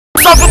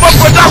One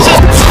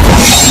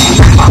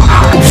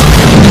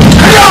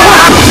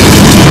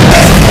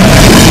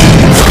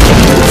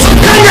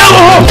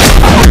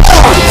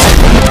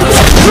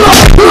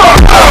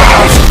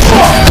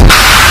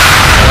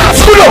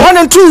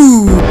and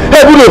two.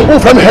 Hey, Budo, who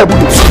from here,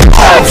 Budo?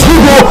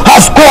 Budo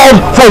has called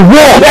for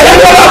war.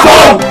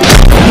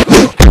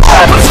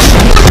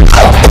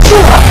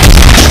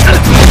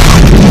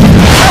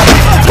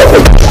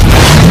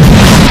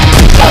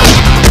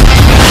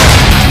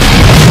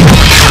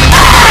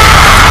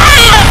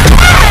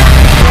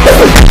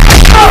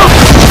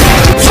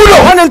 Budo,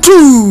 1 and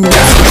 2.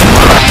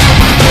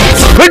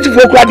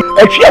 24 crowd.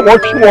 Actually, I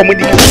want 2 more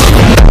minutes.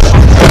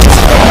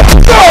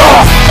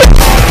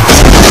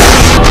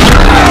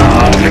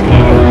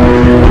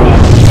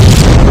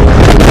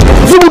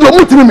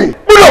 Me.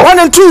 1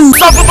 and 2.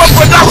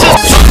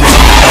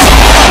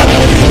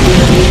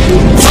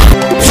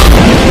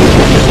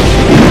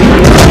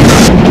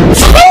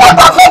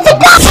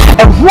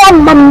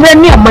 One man,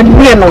 and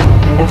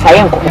I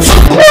am 1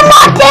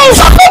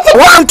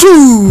 and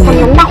 2.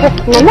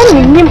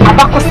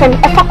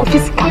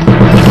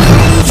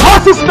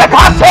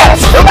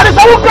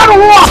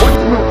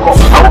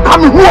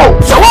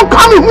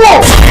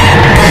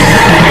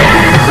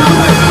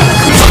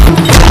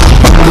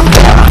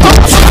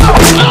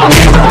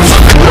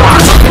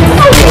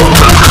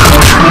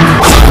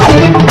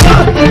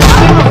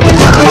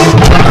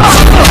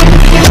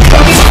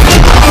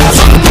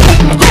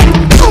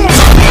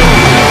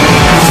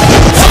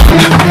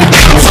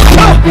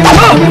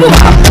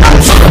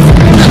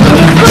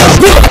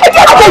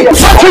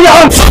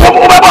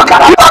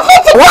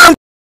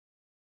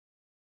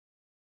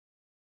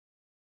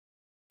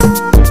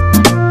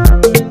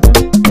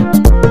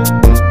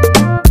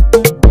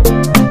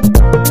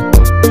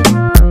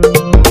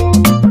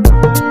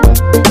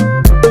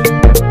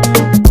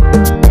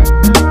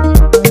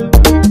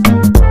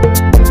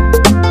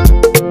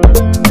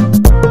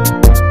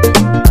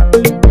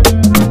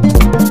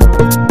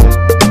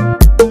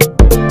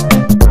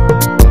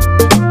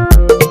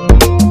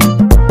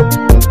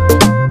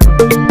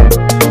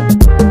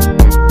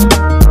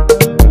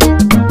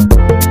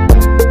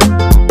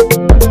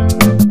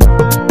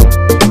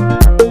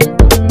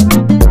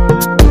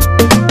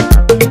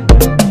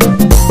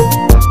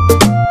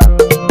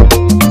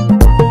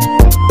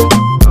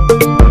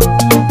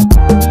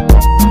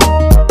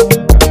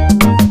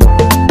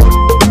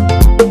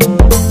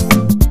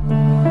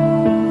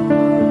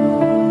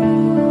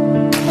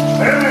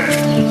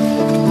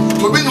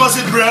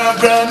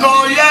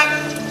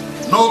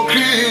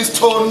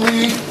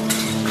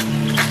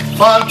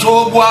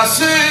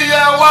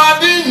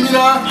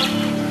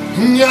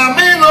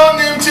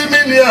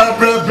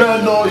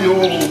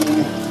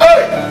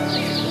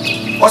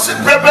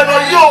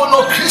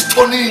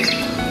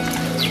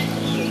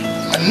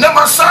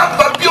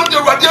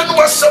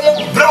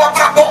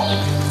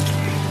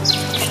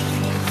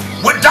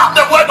 Without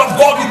the word of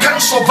God, you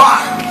can't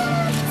survive.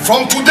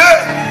 From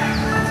today,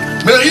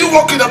 may you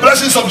walk in the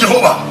blessings of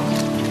Jehovah.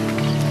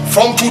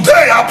 From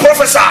today, I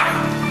prophesy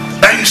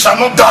that you shall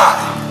not die.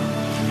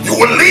 You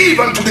will live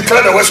and to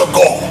declare the words of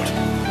God.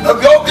 The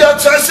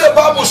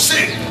Bible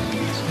says,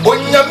 when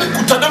you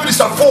David is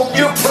a form,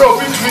 you pray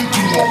between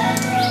two more.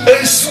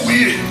 And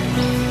sweet.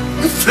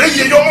 If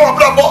you don't know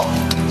about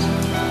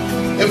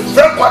if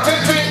friend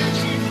quantity,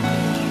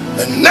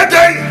 and that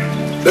day,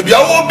 the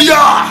Bible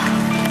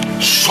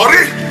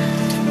sorry,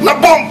 na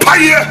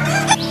bompaye.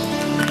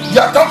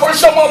 Ya come for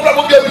some more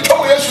bravo be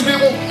become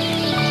yesterday.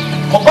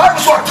 My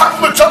Bible so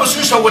attack me trouble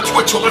since I went to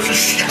a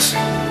yes.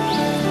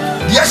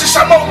 Yes, it's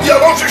some of the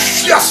around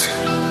yes.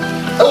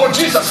 Oh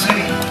Jesus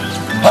name.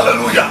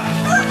 Hallelujah.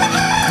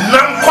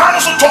 Nam kwano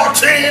so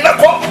torte na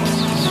ko.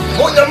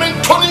 Mo nyame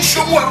toni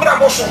shomu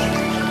abrabo so.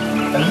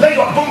 And lay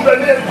your bomb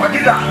and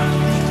quadida.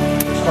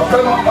 So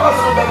come my boss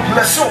the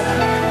bless you.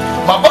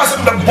 My boss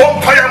the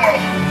bompaye man.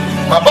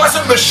 My boss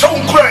may show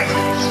crying.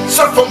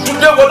 So from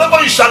today, whatever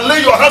you shall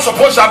lay your hands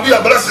upon shall be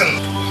a blessing.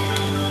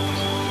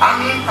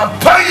 And a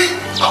pay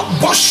a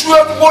bush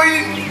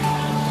boy.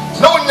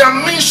 No, your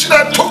mission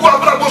to go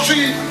about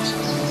Boshi.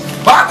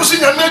 Bible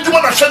saying, I made you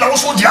want to share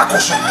also the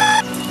Akoso.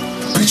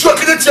 But you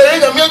can't say,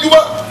 I made you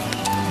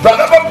but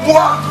never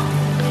boy.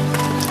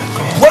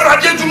 Where I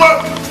did you, no,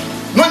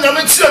 you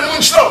may see a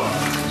moon show.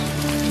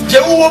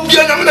 There will be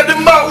a minute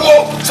in my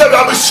war. Said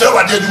I will share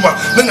what I did,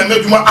 then I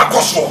made you my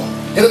Akoso.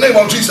 In the name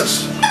of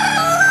Jesus.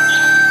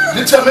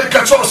 The time I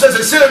catch up says,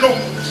 say no,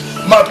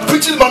 my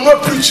preaching, my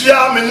not preaching,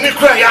 I'm in the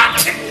cry.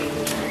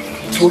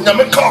 So,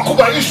 Yamaka,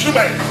 my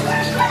instrument.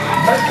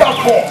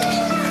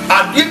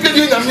 I give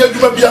you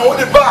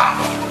the bar.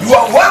 You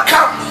are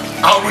welcome.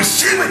 I'll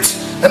receive it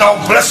and I'll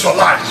bless your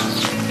life.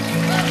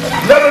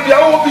 Let it be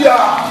all be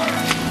I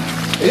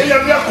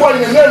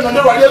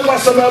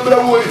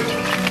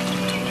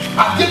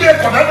give you a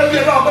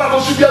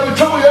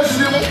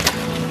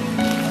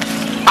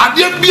I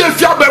didn't be a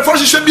fiat by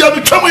force, should be able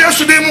to tell me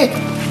yesterday.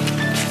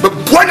 But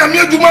when I'm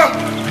here, Duma,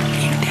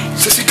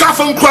 Sissika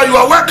cry, you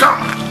are welcome.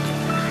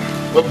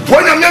 But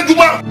when I'm here,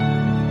 Duma,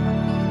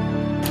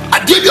 I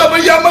did you a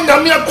young man,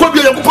 I'm here,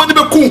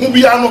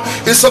 piano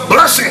is a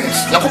blessing.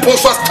 Yakupon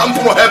so stamp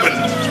on heaven.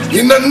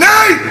 In the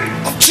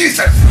name of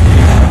Jesus.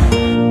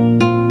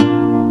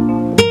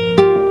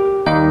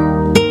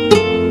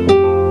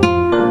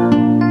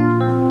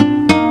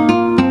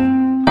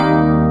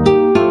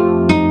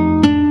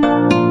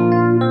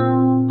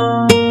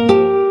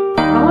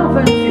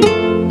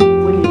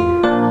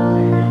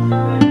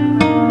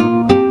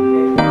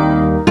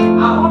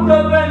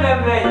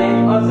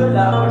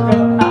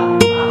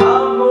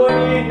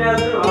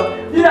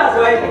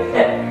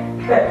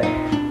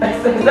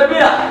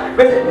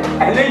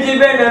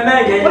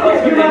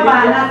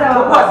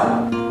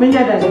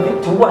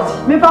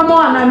 Me fa mo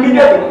ana me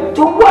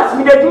to what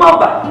me the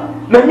mamba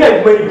me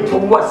nya gbe to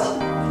what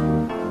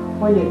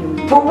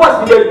to what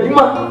me the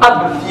duma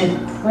abafi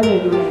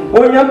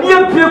onya bia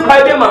pie kwa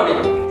de mame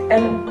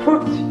and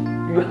put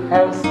your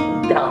hands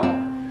down.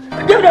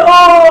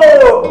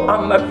 Oh,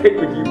 I'm afraid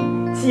with you.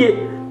 See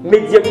me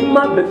the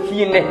duma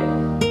abafi ne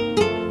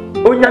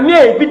onya me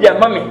e bi de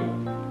mame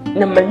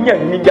na manya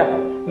niga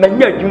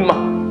manya duma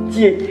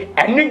tie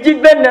energy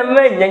be na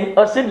manyan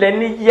o se le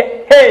ni ye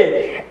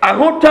hey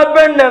ahota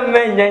be na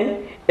manyan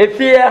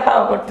efia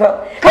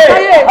ahota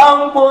hey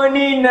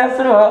amboni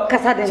nasro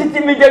chiti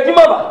mi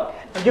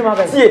juma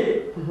ba tie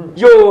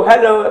yo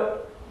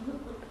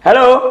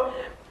hello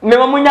me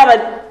mamunya ba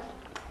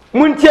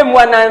muntiem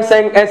wana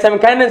nsem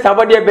kan ne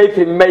sabode be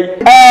firi mai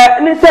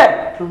ne se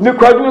mi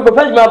ko dum ko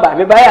fajima ba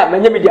me ba ya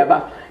manya mi dia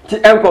ba ti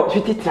enko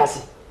fiti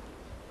trase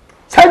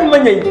sai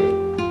manyan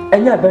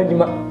enya ba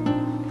duma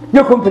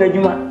yo kompere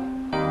duma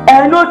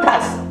no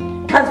tax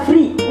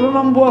free.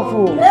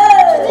 Mambo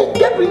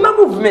get me my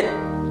movement.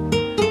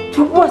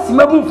 To what's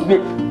my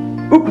movement?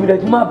 Who could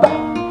have my back?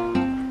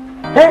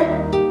 Eh?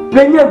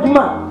 When you're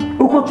Juma,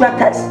 who could try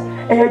tax?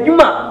 Eh,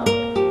 Juma,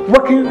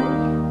 working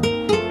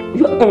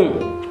your own.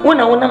 One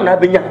I want to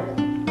be young.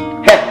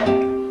 Hey,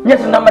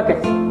 yes, number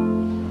get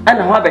and I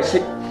have a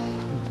ship.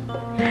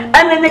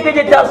 And then they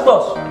get your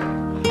stores.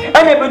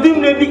 And they will do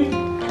maybe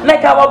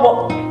like our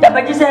book. That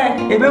I just say,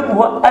 a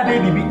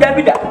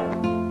baby, that.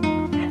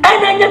 And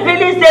then the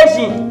filling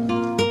station.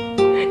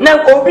 Now,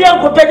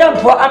 Obian could take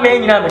for a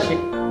man in a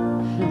machine.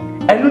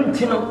 I don't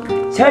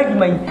know,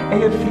 Sergeant,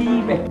 and a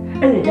free man,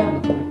 and a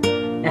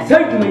young. A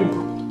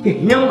Sergeant,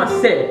 young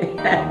must say,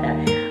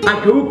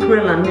 I go to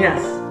an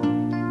yes.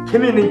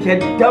 Come in and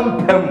get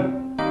dump him.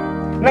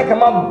 Like a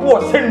man,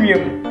 boss, send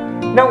him.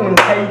 Now, when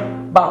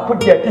I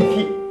put your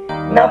defeat.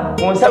 Now,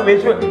 once I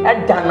wish you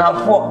had done now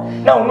for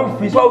now, no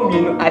fish all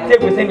me. I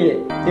take with any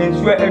in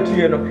swear to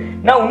you.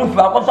 Now, no,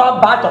 I was all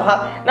bad to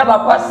her. Never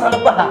pass son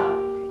of her.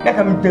 Like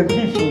I'm the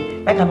fish,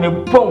 like I'm a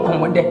bone come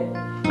one day.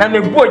 I'm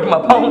a boy, my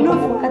pound.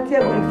 No, I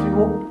tell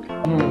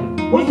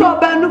you. We saw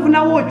band of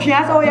now,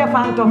 chance all your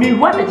phantom. Me,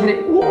 what is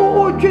it?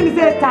 Oh,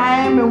 Tuesday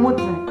time and what?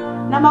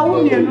 Now, my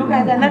woman, look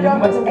at another.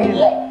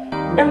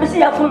 Let me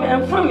see how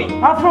from me.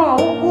 How from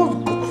who's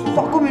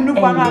coming to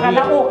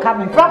Banana or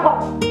coming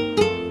from?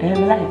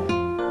 And life.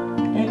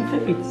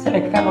 Fit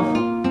select kind of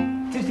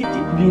to sit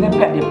in a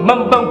bed,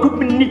 Mambam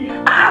Kupini.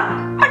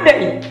 A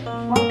day.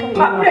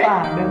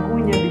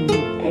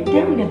 A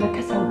damn never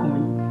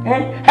cassan.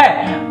 Hey,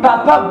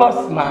 Papa boss,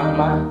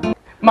 Mama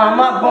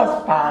boss,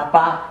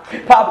 Papa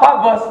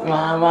boss,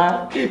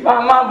 Mama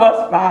boss,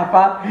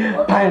 Papa.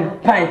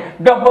 Pine,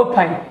 double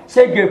pine,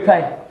 say good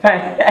pine.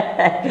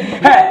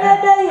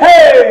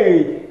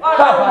 Hey,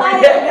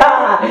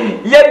 Papa,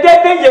 you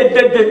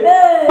did it.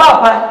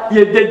 Papa,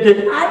 you did it.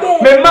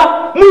 Mama,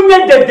 Munya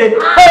did it.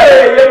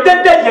 Hey, you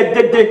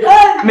did it.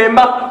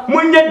 Mama,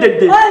 Munya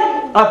did it. I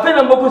feel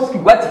a Mokoski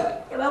what?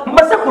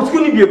 Massa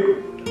Kuskuni,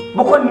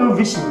 Boko new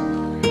vision.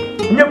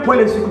 New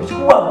police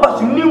school,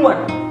 but new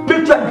one.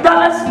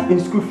 $1 in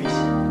school fees.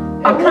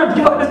 I can't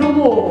give up no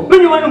more.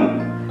 When you want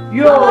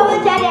you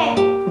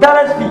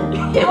dollars fee.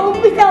 Oh,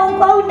 we don't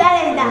go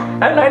there.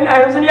 And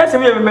I was yes, we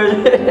may.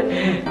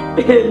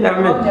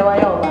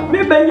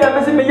 Maybe you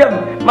have seen me young.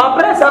 My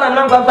press on a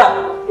number of that.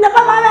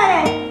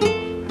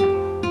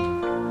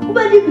 Who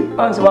will you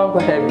answer one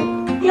quite heavy?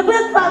 You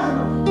will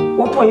possible.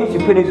 What point you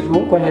finish is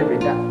one quite heavy.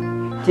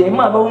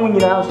 Jema, but when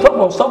you are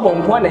stop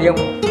on one of you.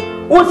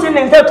 What's in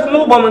there to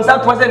move on and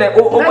start was in it?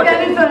 Oh, what is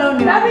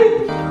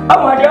it? Oh,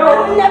 my dear.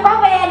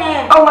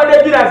 Oh, my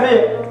dear, did I say?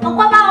 Oh,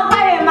 come out,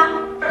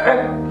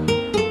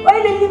 why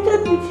did you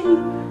take me?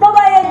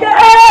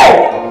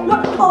 Hey!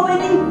 Look for me.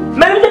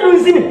 Maybe you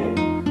see me.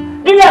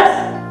 Yes.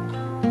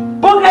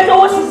 What can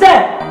you say?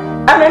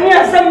 And then you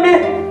send me.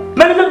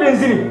 Maybe you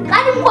see me.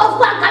 Can you go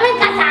for a coming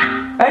casa?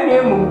 I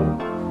am.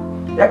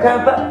 You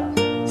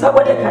can't.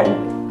 Somebody can.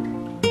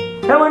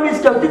 No one is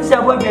going to say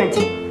about it.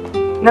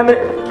 I'm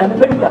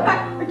very glad.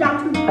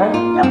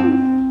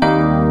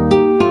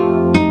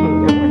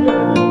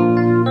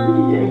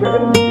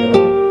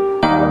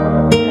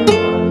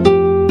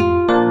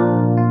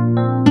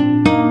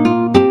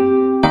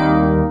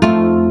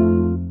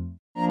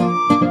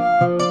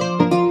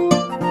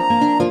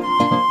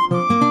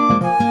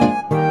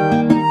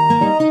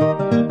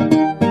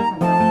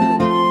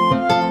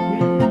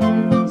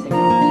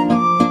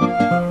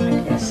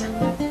 Yes.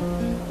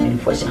 And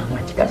for some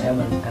much, because I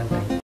want to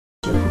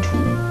come.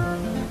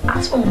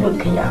 as one look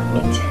at your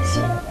maintenance.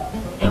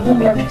 And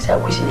whom you have to say,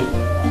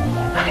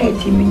 I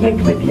hate him in your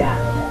baby.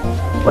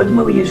 What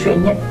more you say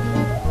yet?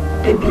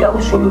 The beer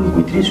also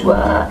with this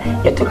war,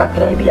 you took a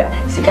carabia,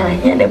 sick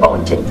and hear the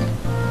bounty.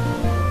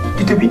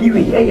 To be the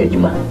way, you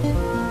man.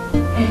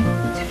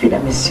 The feel I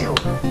miss you.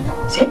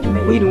 Said to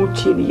me, we don't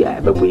change,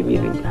 but we may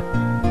be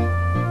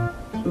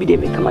the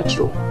make a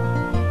macho.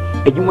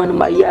 And you want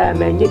my man,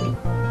 maybe.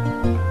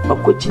 A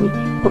coaching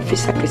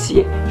officer can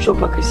see,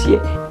 shopper can see,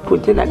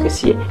 Puntena can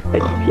see,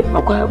 but you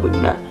are quite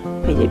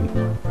maybe.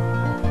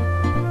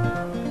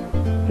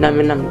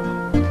 Naminam,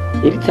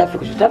 it is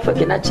Africa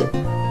can achieve.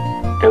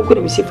 I'm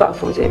going to see far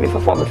from them if I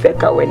form a fair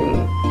cow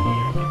anymore.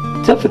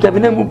 Traffic have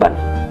no ban.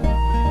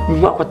 You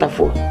want what I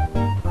for?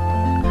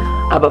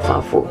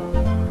 Abafafo,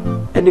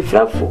 and the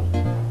Frafo.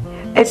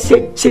 I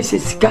said,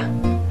 Jessica,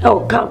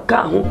 oh,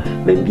 come,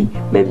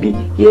 maybe,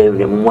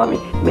 here, mommy,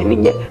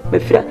 many, my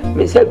friend,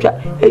 Miss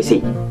Elja, I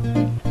say,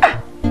 ah,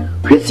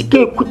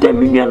 Jessica could tell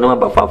me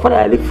no for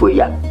I live for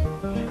ya.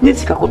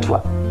 Jessica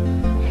Cotua.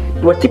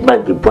 What if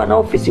man give one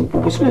office in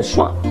Pussman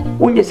Swan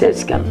when you say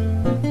scam?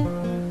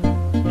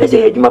 I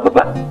say, my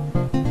papa.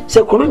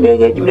 So, Columbia,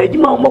 you let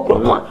you more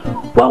one.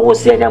 What was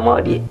said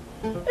about it?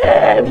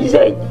 You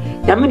say,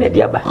 Yamina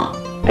Diaba.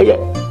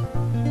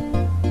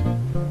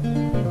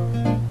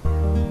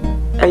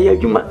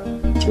 Ayajuma,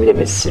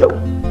 Timmy slow.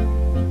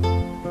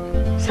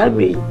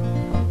 Sammy,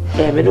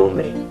 I am an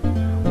hombre.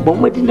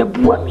 Bomba didn't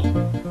bore me.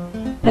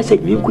 I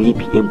said, you could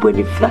be in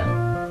Pony Flat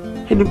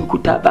and you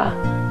could taba.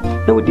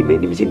 No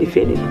demand him in the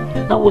failing.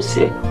 I was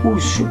say, who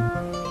should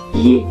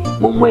ye,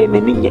 Momo,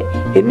 Meninia,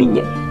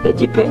 a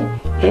jipper,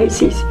 a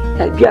says,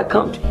 I'll be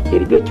account, a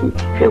rebate me,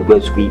 and go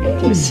squeak,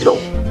 slow.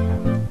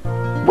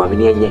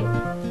 Bomania.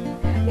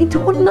 It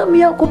would not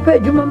be a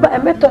compared you by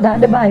a method I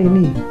buy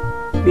any.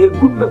 Be a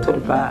good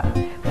method.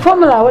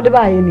 Formula, what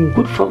buy any?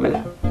 Good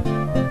formula.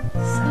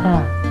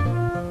 Sir,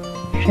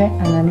 share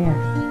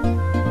Ananias.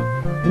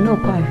 You know,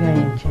 quite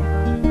very cheap.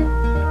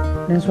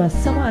 That's why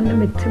someone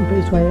named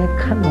Tempest why I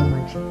can't know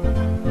much.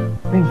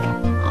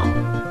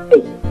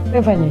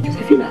 Hey,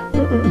 Josephina.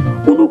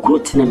 Who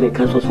could make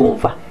us was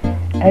over?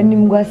 And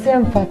you were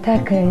sent for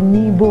Taka and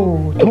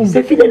Nibo.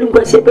 Josephina, you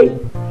were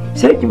saying,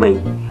 said you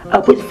may, I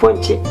put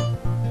French.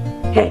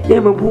 Hey,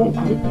 name a book.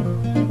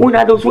 One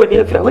of those were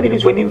near Fra, what it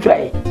is when in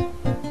fly.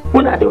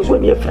 One of those were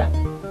near Fra.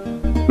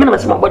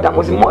 Minimum, my bottom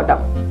was more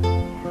down.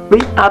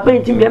 We are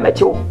painting me a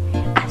macho.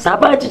 As I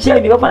buy to tell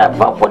you, I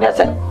found for that.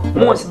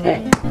 Most,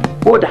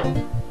 order.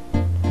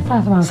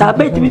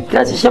 Sabet to be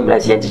transition,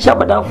 to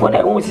chop down for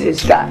that own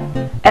sister.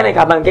 And I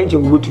can't get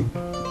you good.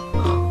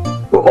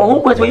 Or who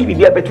was where you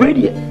be a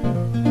betrayed?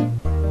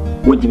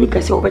 Would you make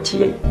us over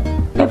here?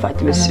 Never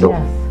to miss you.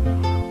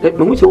 Let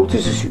me go to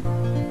Susu.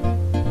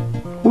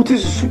 What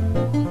is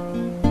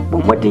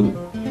what thing?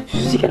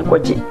 Susie can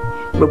watch it.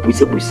 But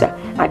Pussa Bussa,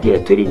 I dare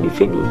to read the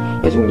Fanny,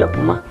 as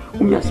Puma,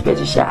 whom you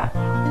special share.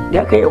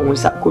 There can own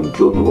some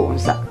control no on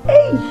some.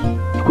 Hey,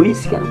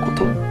 police can go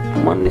to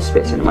one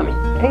special mammy.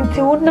 Ain't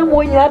you wouldn't know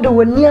when you had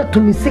one near to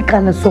me sick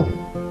and so.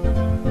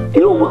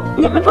 You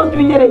never found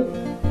me yet.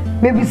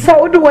 Maybe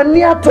so do one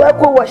near to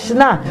Echo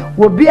Washina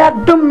will be a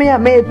dummy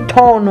made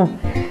tono.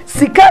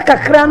 Sikaka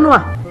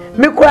Cranoa,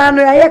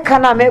 Miquano, I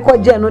can't make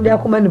what General de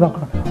Acommand.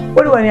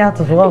 What do I have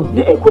to do?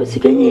 The equal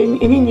sick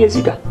in years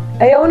ago.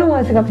 I only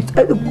want to come.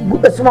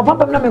 So my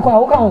papa never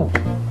go home.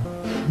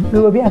 We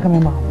will be a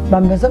coming out.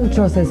 But some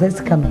choices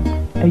is coming.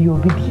 And you'll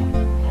be here.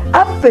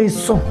 I face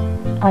so.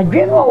 I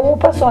dream of all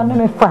person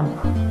and fun.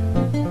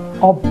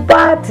 Or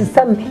bad to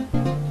send me.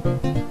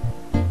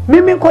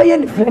 Mimi call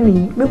you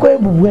friendly. Me call you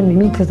when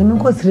me because me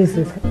call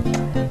serious.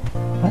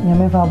 But you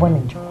never want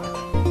to enjoy.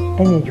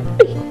 Any you.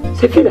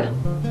 Sefila.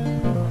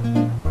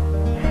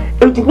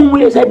 If you go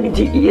where I need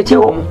to eat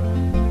your home.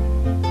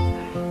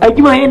 I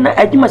do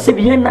my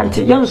 7 years and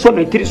young son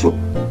a triso.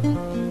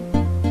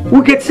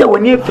 Who gets so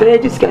near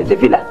Freddy's can the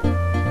villa?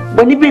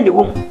 When you been the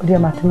womb, dear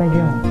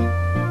Matamadian.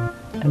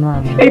 And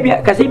maybe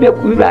I can say, we are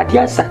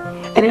Diasa,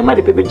 and I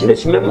might be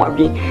jealous memoir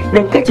being,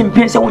 then catching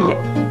pins on yet.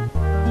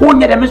 One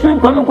yet, I must not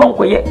come and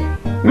conquer yet.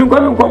 You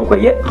come and conquer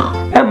yet,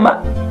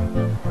 Emma.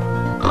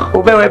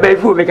 Oh, very by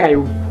food, make I.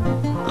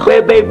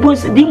 Where by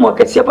Boots, Dimo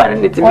can see up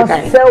and it's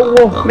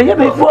so. May I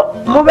be for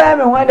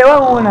Mobile when they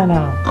won't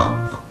now.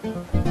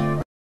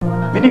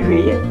 Believe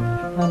me,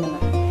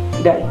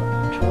 die.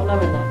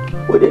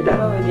 What did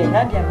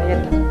Nadia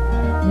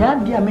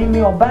made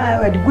me or buy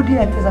a good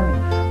year to me.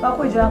 But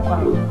what's your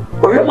qualm?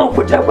 Or your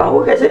for Java,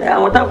 who can say I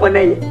want to one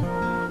day?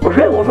 Or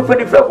her over for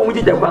the flock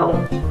with the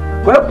ground.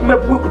 Well, my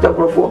book with a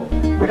profile.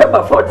 We have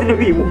a 14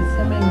 people.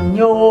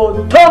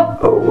 No, Tom.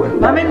 Oh,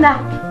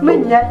 Mamma,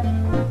 Minna.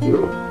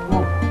 You.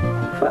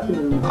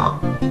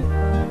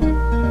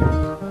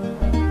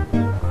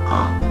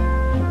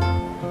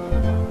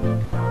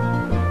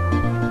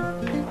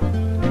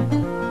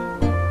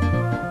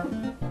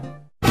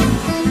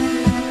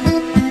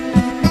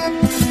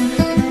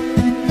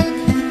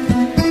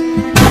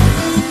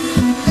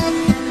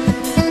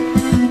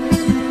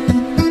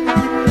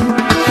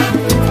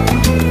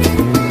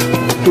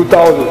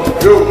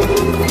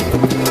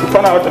 $2,000.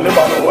 fun out and never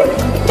know why.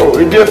 Oh,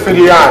 we did for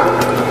the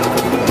eye.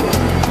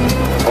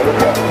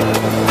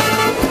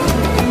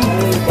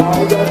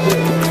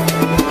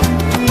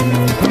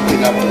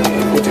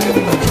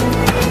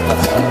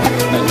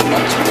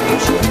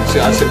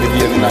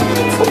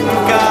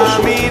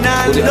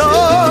 Caminando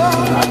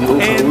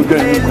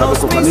entre los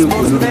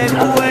mismos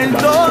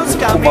revueltos,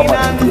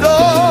 caminando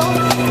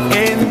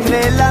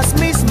entre las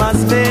mismas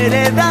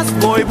veredas,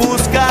 voy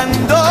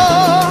buscando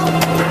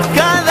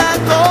cada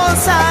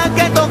cosa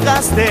que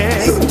tocaste,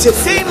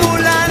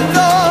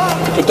 simulando.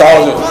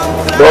 2000.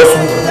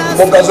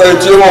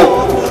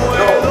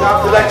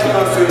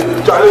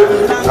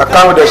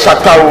 Akan with the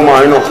shatter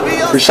woman, you know,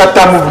 the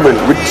shatter movement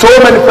with so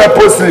many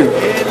purposely.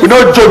 We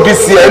don't joke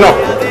this year, you know,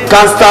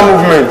 gangster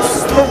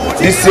movements.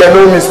 This year,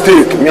 no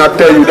mistake. Me, I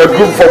tell you, the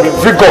group for the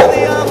vigor.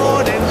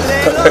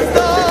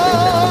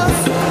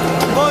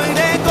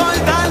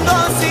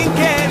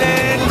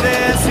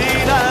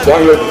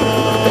 Don't you?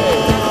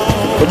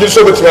 Would you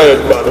show me tonight,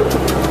 man?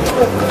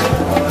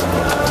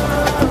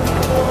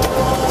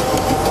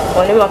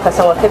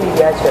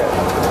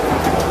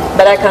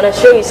 But I can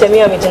assure you,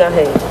 Semi, I'm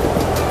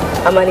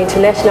an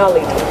international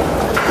lady.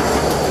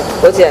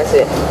 What's it I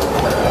say?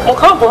 I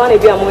can't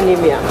be a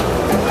monimia.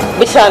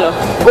 Bishano,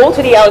 go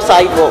to the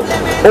outside world.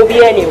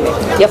 Obi anyway.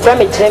 Your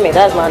friend is Jimmy,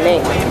 that's my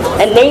name.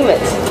 And name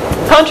it.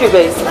 Country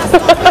based.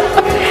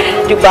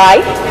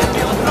 Dubai,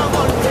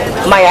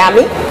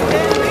 Miami.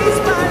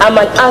 I'm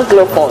an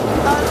Anglophone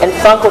and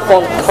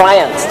Francophone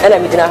client. And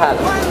I'm in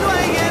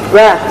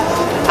Right.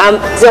 I'm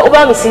the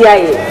Obama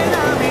CIA.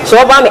 So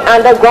about me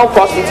underground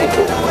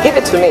prostitute. Give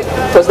it to me,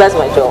 because that's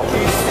my job.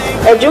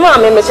 And Juma,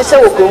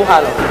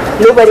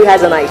 nobody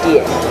has an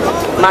idea.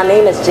 My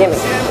name is Jimmy.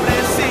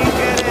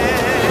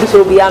 This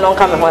will be an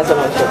oncoming once a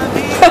month.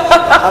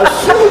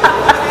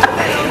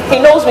 He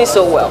knows me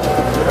so well.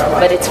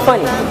 But it's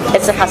funny.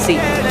 It's a hasi.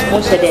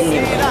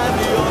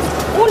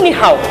 Only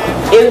how?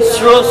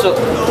 It's Rosso.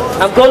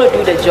 I'm going to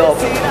do the job,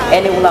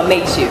 and it will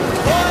amaze you.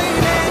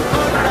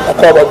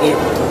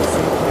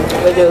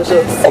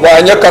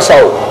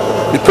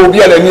 The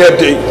phobia and near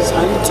day.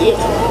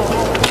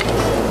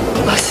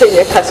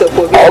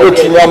 I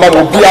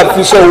will be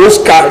official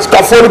Oscar.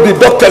 Scaffold be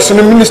doctors and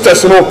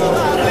ministers, you know.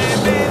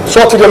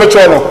 Sort of the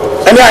metro,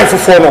 and I for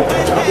phone,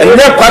 and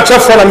then patch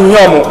up for a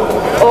young.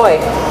 Oi,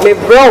 me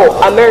bro,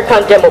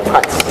 American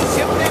Democrats.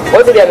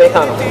 What did the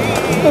American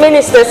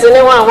ministers in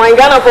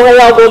Ghana for her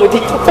album with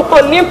you?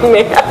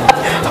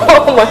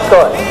 Oh my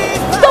God.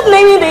 Stop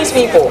naming these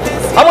people.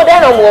 I'm a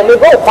damn woman, me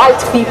go fight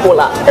people.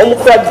 I'm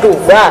quite do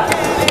that.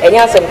 And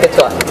yes,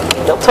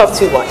 don't talk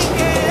too much.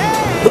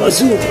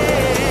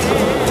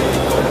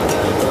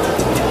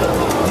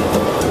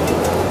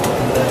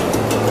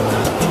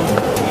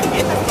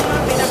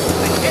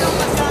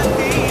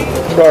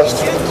 Trust.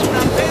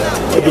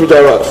 I do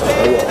that right.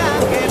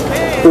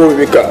 Who will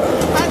we got?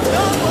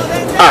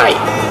 Aye.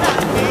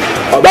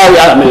 About the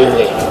other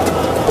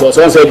because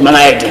one said, man, I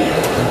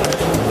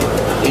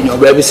in your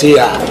baby, see,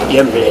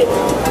 young lady.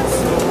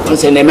 One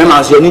said, the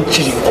members you need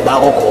chili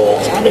about alcohol.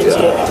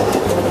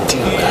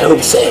 I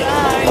hope so.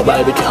 About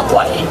a bit of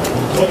quiet.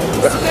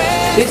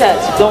 Sweetheart,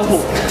 don't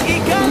move.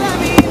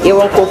 You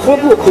won't go for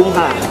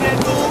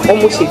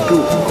almost a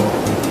do.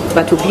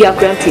 But to be a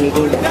granting,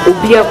 to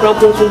be a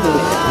grandpa.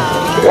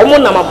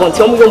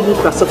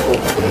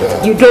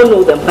 You don't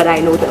know them, but I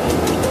know them.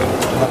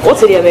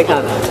 What's the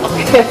American?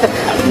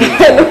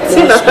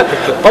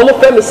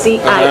 Almost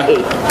CIA.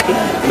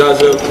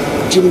 That's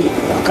Jimmy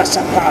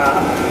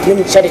Casapa. Let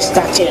me try to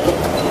start here.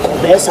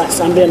 There's a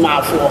Sunday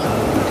mafia.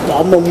 The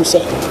Omo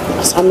say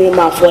a Sunday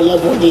mafia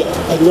level there,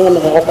 and you know,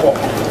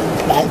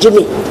 but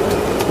Jimmy,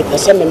 the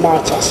person in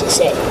March, as he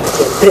said,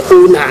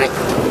 09,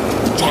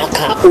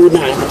 Jaka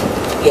 09,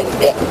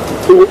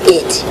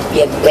 08,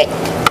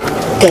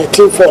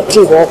 13,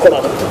 14, walk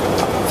on.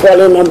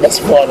 Falling numbers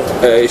for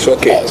it's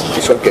okay.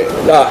 It's okay.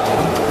 Nah,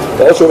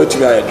 also with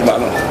me,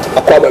 man.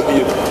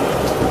 AKROBETO.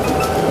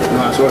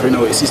 no, so you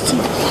know, it's 16.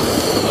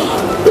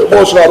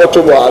 Most of our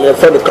trouble are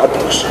from the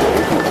campus.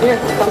 Yeah,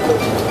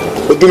 campus.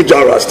 We do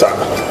Jarrasta.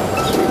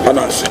 And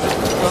I say,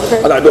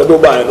 and I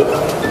don't buy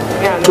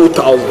it. 2,000.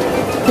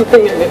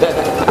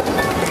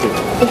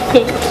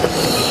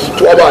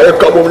 To about a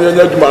couple of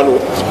young man.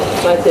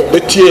 The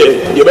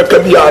tea, you make a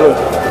piano.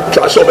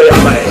 Trash over your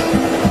mind.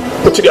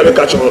 Put together,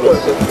 catch on.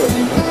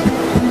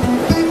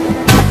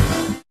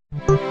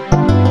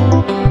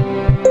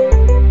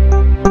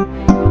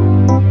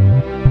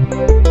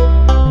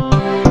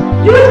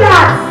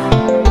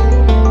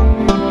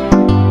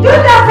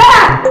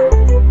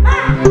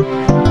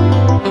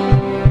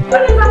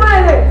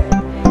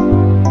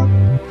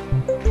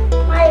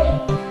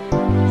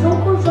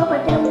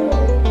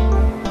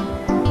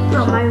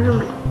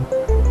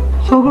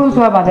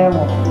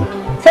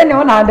 Send you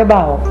on the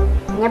bow.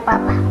 Yeah,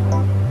 Papa.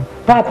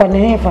 Papa,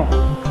 never.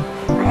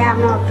 I am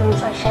not doing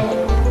so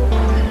shame.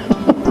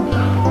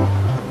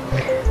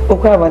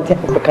 Okay, I want to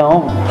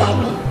come.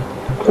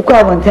 Okay,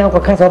 I want to have a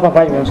cast of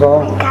Papa.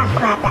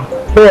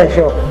 Yeah,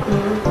 sure.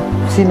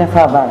 See the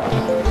father.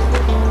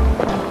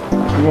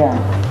 Yeah.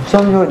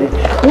 Some you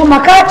wo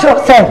makacho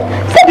say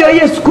dey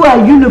you school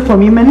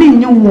uniform you mani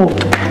nyi wo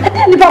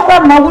and if I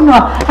na wo no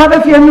have a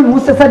few me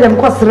say dem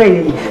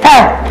kosre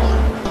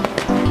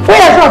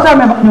where so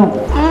no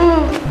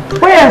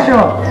where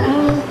sure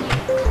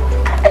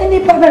any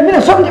papa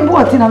me so dem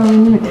bo tina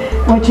me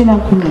china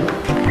kunu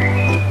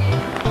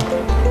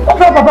o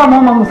papa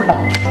mama muska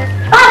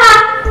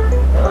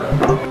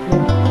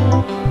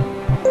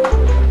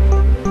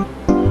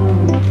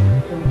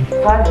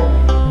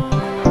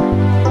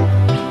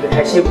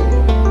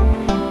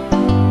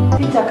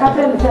Teacher,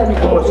 Captain, tell me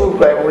how to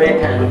buy one. I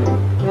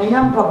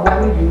am Papa.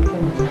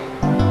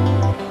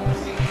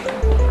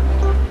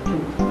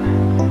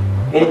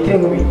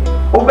 Anything we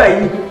obey,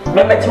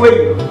 remember to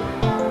wait.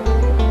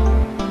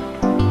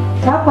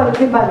 Papa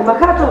came back.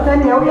 Macato, tell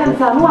me how young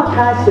Samoa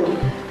castle.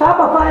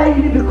 Papa,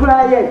 you need to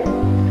cry.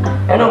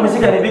 I know Miss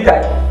Gannett.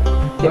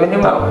 Give me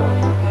out.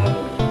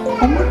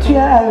 I'm not sure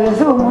I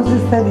was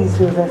almost studies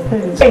with a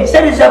studies. Hey,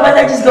 studies,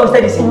 I just go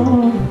studies.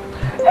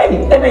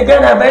 Hey, and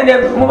again, I buy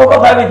them move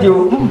up with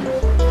you.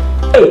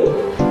 Hey,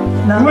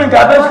 now I'm going to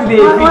have to be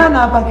one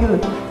up a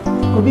good.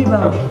 Could be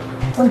about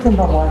something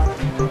about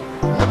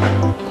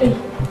hey,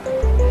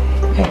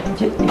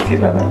 if you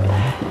remember,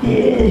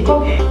 yeah,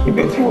 you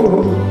bet you.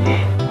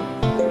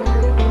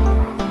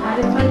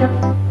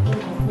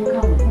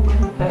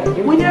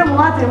 We never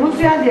wanted to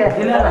see there.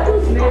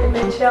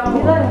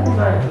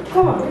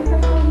 Come on.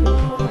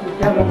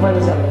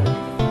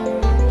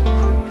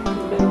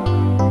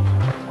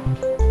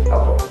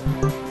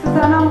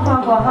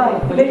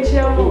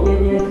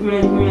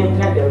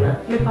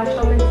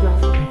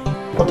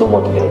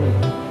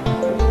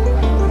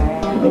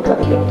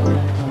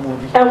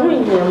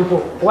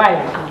 Why?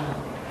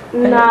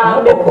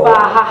 Now,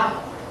 WAHA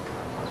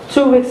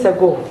 2 weeks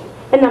ago,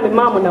 and I'm a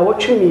mom and I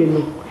watch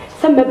you.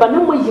 Some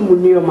banana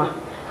you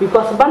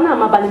because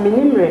banana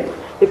banana.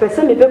 If I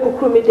send me back to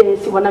crew me there,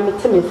 see when I'm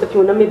meeting me,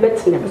 so me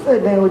better.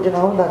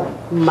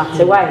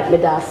 Matter why, me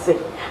da say.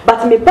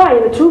 But me buy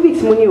in 2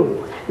 weeks money.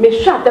 Me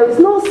shot there is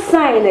no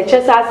sign that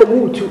just as a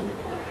mood to.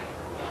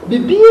 Be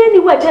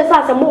anywhere just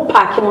as a more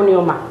parking on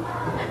your man.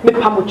 Me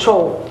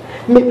pamucho.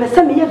 Me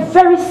person me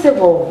very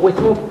civil with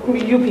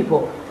you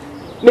people.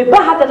 Me buy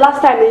had the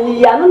last time me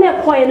ya no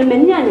na coin me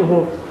ni ani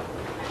ho.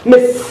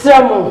 Me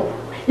sermon.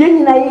 Ye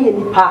nyina ye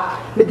nipa.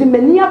 Me di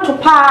mani ato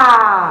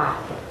pa.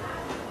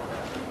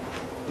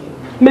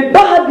 Me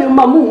baha bi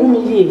ma mu hu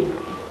ye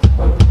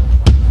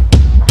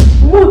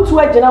mu tu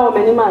agina wo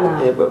mani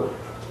mana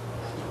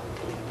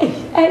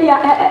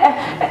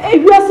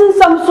you are seeing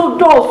some so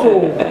doors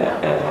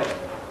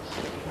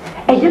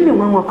you me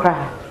wan kra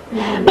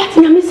but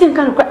na me sen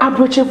kan ko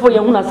approach for ye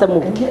hu na samo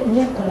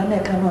nye kola na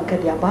kan no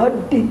kadi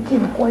about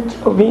dentim ko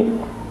obi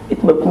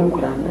it me kum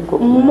kra na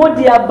mo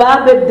di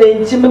aba be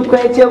dentim ko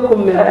eche ko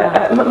me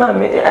mama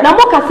me na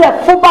mo ka se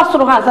fo ba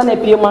soro ha sa na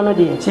pie mo no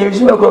de ti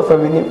eju me ko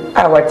family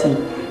awati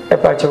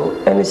epacho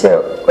eni se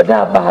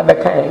oda aba be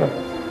kan no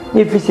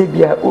ni fi se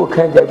bia o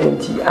kan ja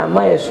genti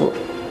amaye so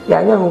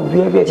ya nya hu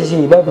bia bia che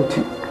se ba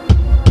butu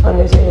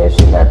oni se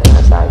yesu na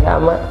ta sa ya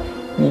ma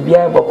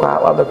bibia bokwa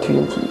wa ba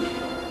 20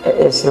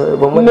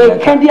 me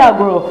kandi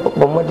agro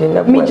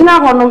bomodina me gina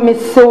ho no me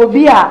se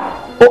obi a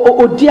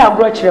odi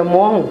agro kire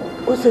mo ho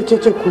o se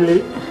cheche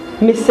kule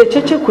me se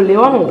cheche kule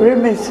ho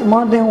remes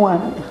more than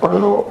one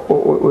ono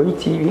o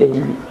TV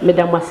ayi me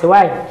da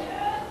masewai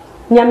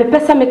nya me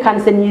pesa me kan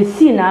se ne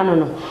si na ano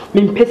no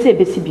me pesa e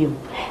besi biom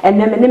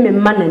enne me ne me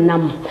ma na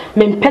nam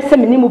me pesa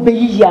me ne mo be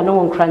yiyi ana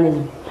won kra ne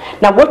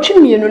na wotwe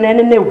mienu na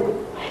ne newo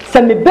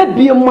se me ba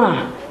biom a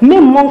me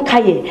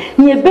monkaye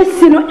ne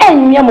besi no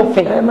enye mo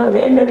fe ma be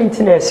enne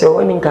internet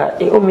o ni nka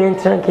o me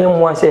entran ke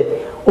mo ase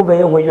o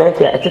be ho yua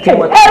ke atete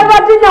mo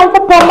everybody nya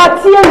nkopon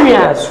matie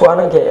nua so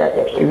na ke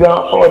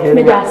yua o de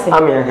me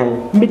amia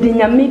han me de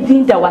nya me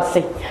din da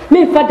wase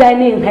me fa dai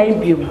ne han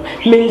biom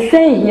me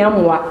sen hia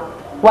moa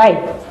why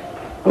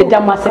me da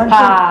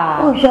masepa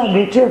o sa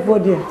be trefo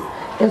dia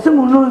ese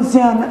mo no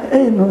nsia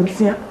no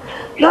nsia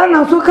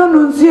na so ka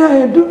no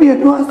nsia du bi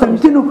no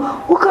asamti no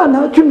o ka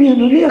na twemi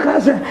no ne ka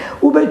se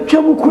o be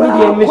twam kura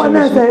kwa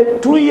na se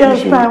 2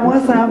 years time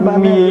wasa ba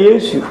me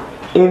yesu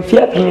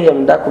enfia pimi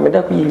yam da ko me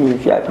da ko yi me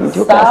enfia pimi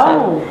to ka sa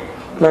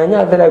na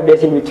nya vera be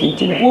se me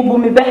twinti wo bu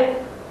me be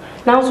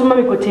na so ma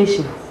me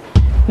quotation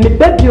me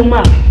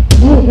babioma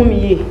mu hu me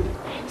ye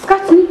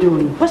skat ni do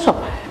ni what's up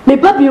me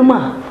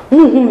babioma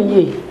mu hu me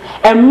ye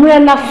emre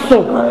na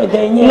so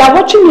na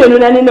wo twemi no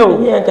na ne no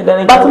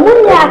but mu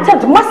nya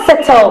attempt must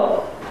settle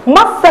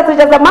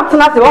just a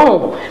matna se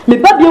won me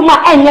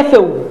babioma enye fe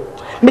wo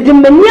me de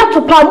mani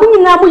ato pa mu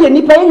nyina mu ye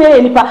nipa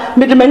ye nipa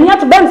me de mani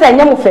ato bem se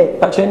enye mo fe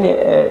acho ne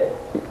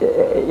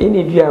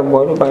ini bia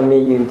mo no ba me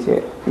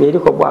yinti me de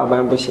ko bo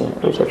aban bo she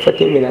no se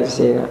 40 minutes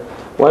se na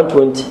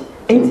 120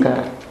 nka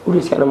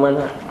uri se na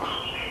mana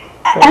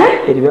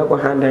e de ko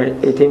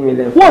 180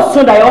 million wo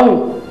so da yo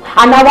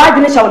ana wa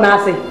gine sha na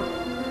ase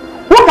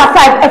wo ka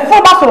sai e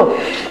fo ba so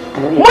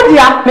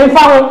modia me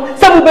fa ho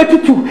se mo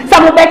betutu se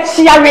mo be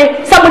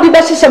chiare se mo di be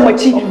hihye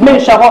machi me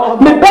hwe ho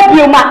me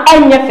babioma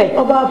enye fe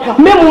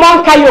me mo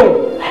manka yo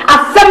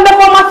asem be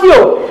formasi yo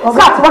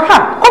sat waka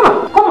come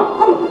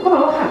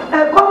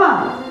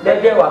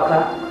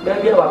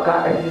baby waka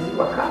and this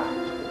waka.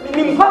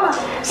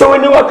 So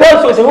when you waka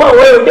so say one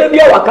way baby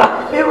waka.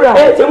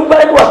 Eh, say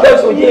mobile waka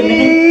so je bi.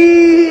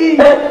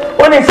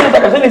 When they see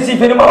that so they see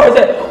feel ma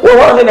say, "Wo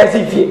ho say na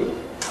see fie."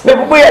 Me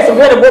bubu yes so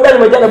the mobile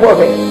me jana bo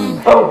be.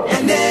 Oh.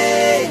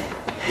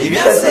 If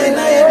you say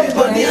na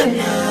everybody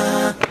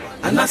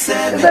and I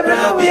say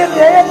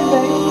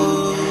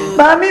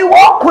Mami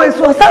walk with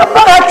so some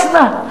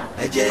partner.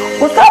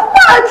 What's up,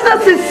 partner?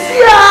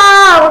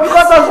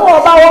 Because of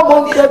all our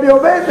monk, be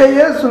obeyed the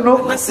yes, no.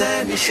 And as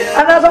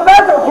a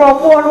matter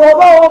of one,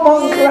 our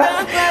monk,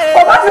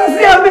 what does it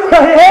see? I'm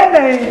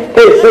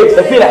hey,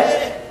 Sophia.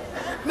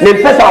 The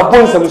first of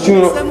bones of you.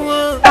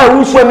 I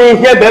wish we may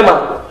hear Bema.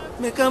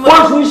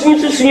 Once we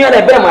see a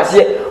Bema,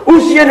 who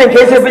see in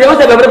case of the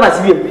other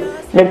must be.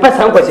 The first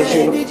time was a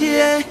shoe.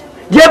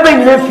 Jeffrey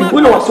nephew,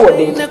 we know so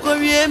they.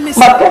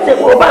 My pet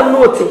over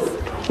notice.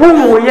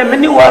 Oh, yeah,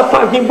 many were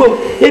fucking boom,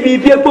 maybe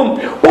be a boom.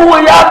 Oh,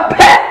 yeah,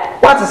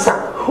 pet. What's a son?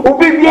 Oh,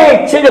 baby,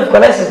 change of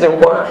connections and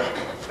one.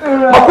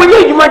 But when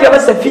you might have a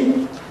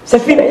Safina,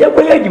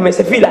 you may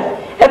Safila.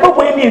 Ever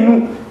when you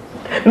knew.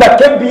 Not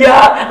can be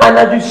and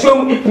I do show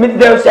me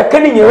there's a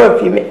cunning your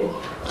female.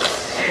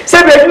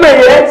 Seven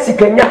may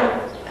Sikanya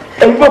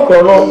and walk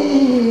along.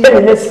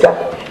 Eneska,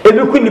 a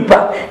Lukunipa,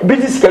 a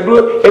business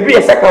schedule, a be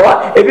a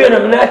Sakawa, a be an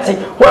Amnati,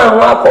 one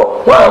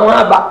wako, one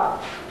waba.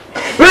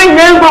 When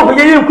you go for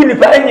your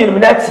Lukunipa and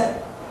Illuminati.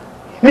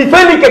 The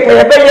family can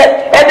have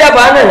and the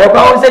banner, the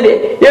power said,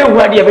 you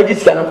want the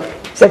Vegiscano,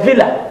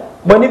 Safila,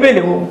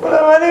 Bonibelli.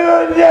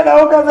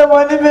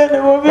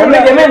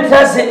 The men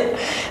transit.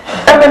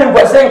 Evan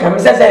was saying, come,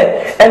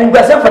 and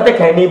was a for the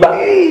caniba.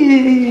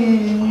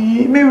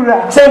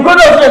 Say, good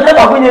of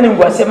the opinion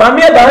was a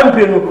mamma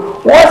Dampino,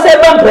 was a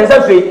vampire,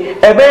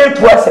 a very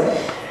twassel.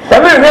 The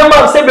man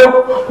remember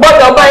Sebo, but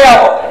I'll buy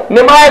out,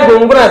 Nemai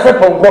Gunguna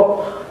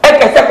Sepongo,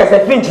 Ekasak as a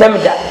finch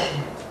lemja.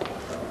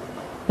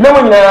 No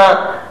one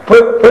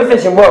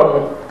position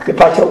wrong, the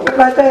patio.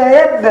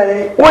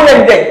 One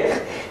day,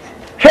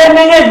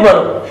 Henry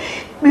Edmond,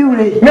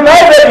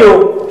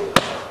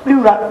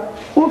 Mura,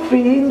 who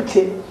free.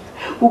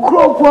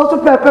 Ukro kwa so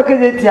pepe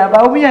kejeti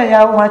aba umi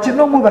ya umachi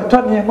no mu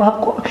beto ne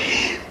mako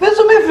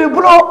meso me fi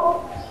bro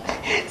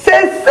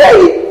sei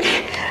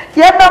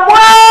ya na mwa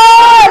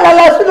la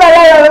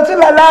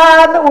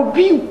na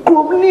obi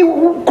kromni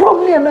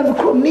na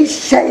kromni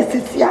shai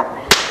sisia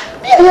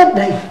ya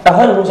dai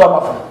aha no so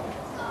abafa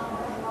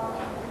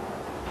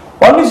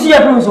wonu si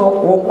ya bi so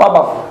wo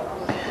abafa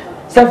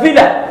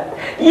Safila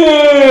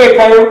ye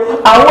kayo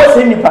awo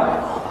se nipa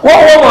wo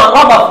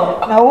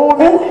abafa na wo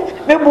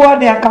me boa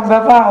ne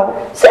akambaba o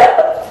se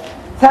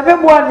me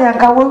boa ne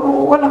akawo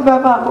wona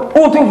baba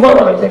o tu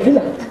foro me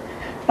Safila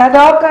na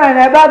da ka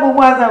na babu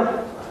mwaza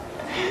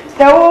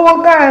se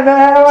wo ka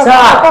na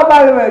ka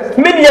ba le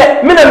me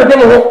na me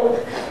dem ho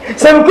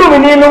se me ko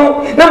me no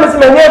na me se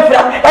me nyefra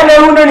ana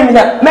hu no ni me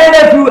na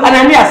fu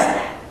Ananias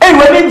we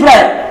me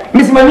fly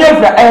me se me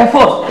nyefra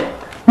force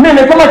me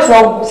come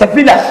to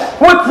Safila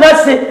what na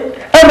se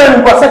ana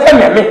ni kwa saka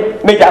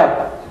me ja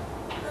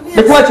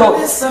the watch so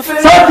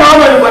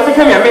come on what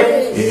come here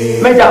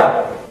me ja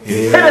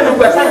kana ni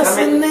kwa saka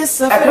me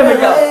akame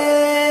ja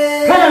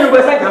kana ni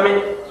kwa saka me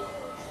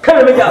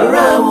kana me ja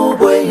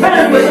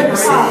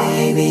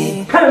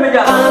kana me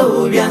ja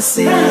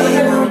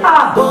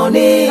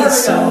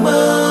bonisuma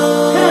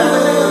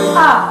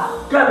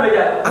kana me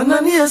ja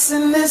Ananias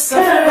in this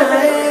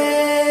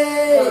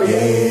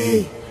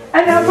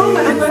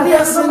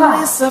Ananias in this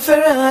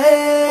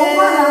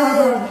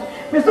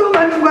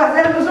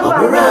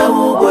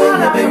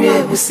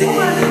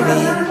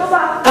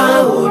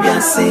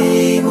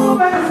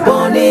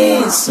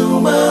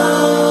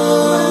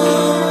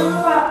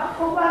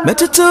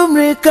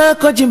Metutumrika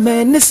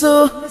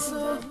kojimeniso,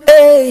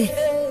 eh.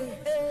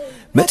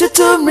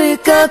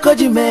 Metutumrika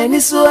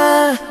kojimeniso,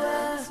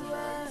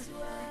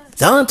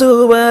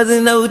 tanto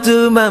wazi na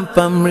utuma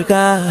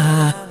pamrika,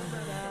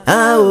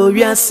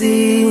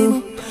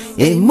 obiasi,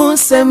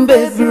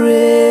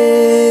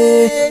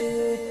 emusembebre.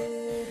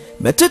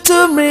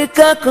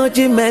 Metutumrika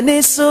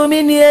kojimeniso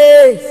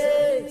minie,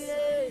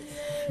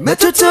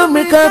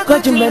 metutumrika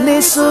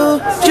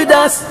kojimeniso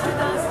Judas.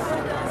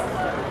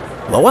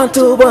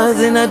 Wawanto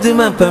wazi na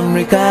utuma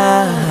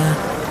pamrika,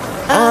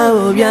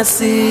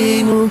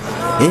 obiasi,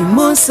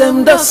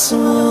 emusemdosu.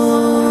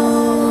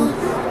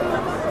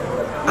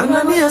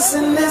 Ananias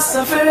in this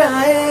affair,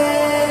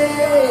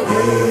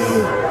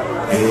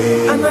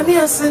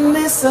 Ananias in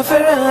this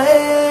affair,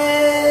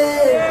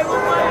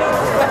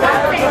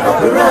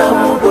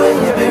 Ramu boy,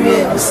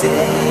 baby,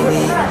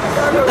 Husseini,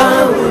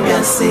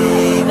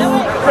 Aobiasino,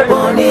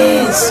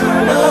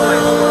 Bonisuma.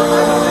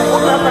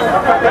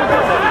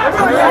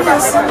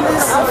 Ananias in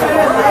this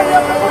affair,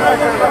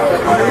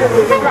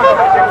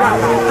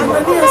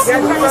 Ananias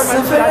in this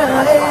affair.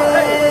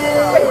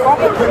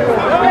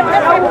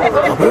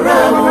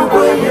 Ramu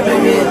boy,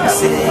 baby,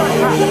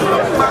 Husseini,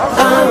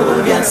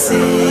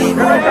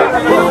 Aobiasino,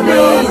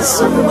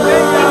 Bonisuma.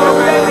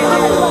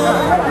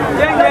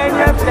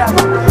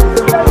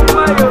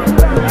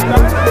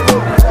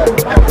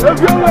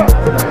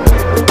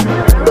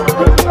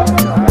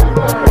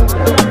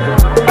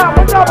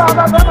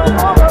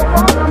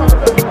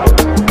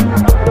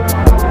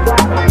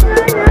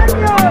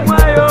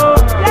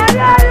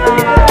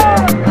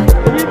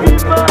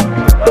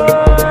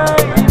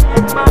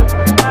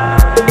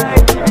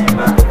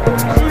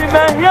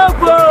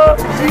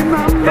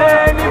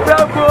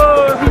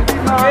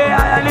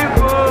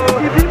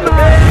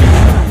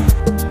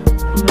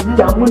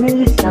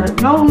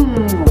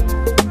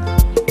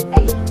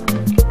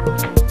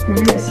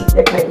 Yes,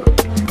 okay.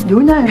 You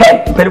know,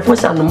 hey, but if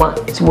was on man,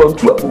 to want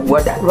to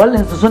what that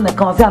Rollins is on the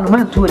concern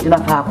man to it in a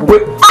park.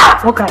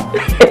 Okay.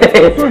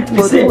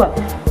 You see what?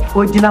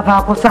 Ojina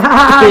Papa,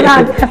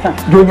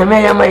 Dunya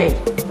May.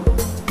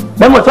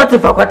 Then was what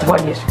if I got for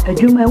this?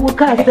 You may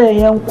walk out there,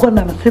 young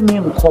corner,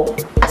 swimming call.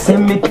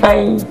 Send me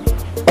kind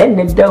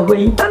and the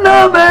way.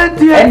 No, man,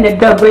 and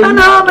the way.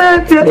 No,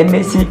 man, the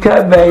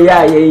Messica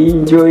by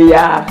enjoy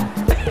ya.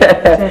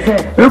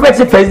 Look at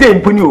the first day in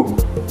Punu.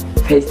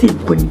 First day in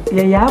Punu.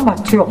 Yeah,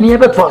 but you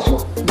never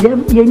possible.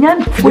 Yan,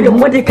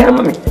 what they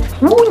come me.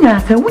 Wunya,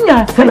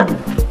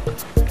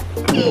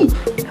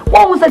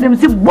 what was that? Them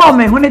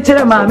woman when they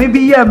tell me maybe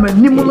yeah,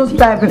 Nimulo's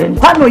type.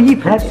 Why no you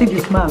have see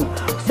this man?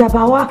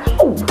 Sabawa,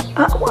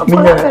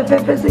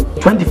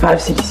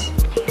 25 cities.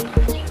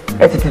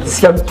 At the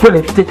scam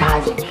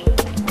 20,000.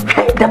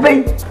 The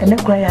bay and the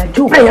cry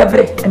Joe,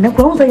 and the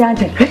crows I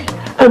answer.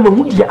 I'm a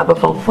woody about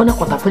for a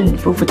quarter friend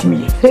for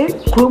me. Say,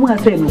 Chroma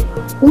said,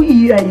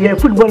 we are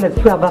footballers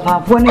to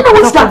have one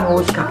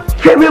Oscar.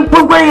 Kevin,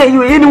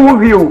 you any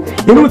of you.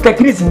 You know,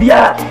 Chris,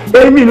 dear,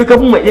 Amy, look at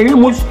my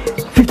almost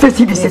 50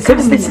 cities,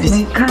 70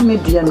 cities. Come,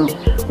 dear.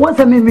 Once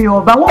I made me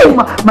over,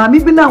 Mammy,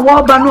 been a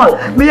war banner.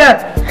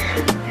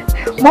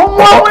 One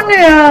woman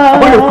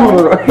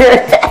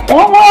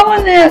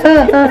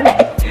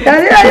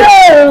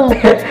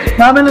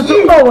Mamma,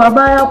 I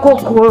buy a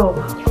cocoa.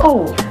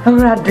 Oh, I'm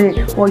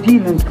ready. Or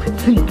even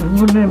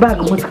back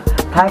with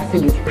 5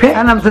 cities.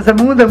 And I'm just a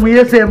moon that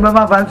we say,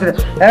 Mamma Fancy.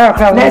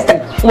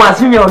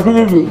 Once you are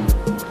easy.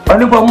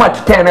 Only for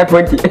much 10 or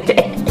 20.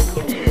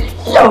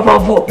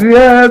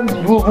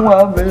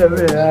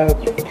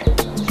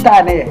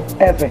 Stanley,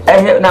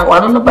 now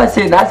one of the best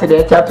say that's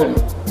the chapter.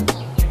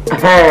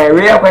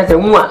 Real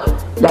question, one.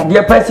 That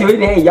dear person,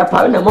 you're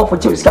probably more for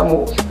you.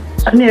 Some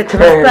near to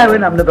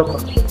when I'm the doctor.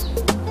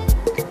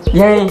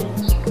 Yay,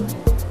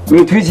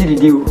 we 3 city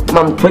deal,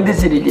 Mom 20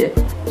 city there.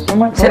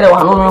 Said I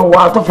want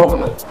water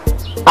from me.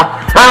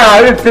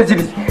 Ah, 50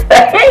 cities.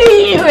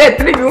 Hey, I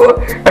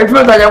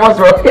feel like I was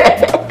wrong.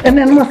 And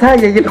then what I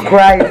get to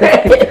cry.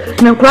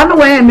 No, run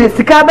away and Miss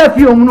Caba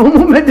film. No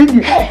moment did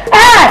you?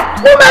 Ah,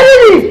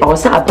 nobody. Oh,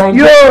 sir, I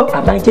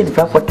bank it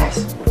for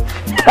ties.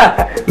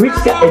 Which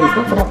got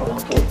anything for that?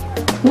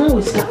 No,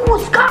 it's not.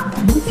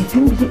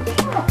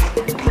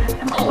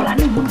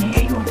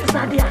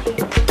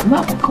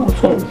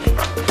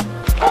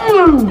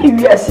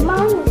 Yes,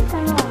 ma'am.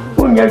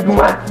 Who knows you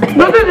are?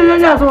 No, no,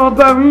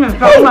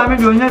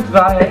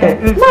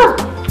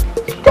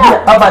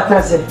 about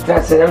that's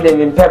I'm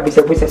in Paris. I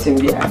wish I sing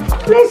there.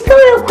 Let's go.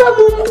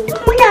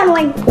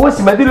 What's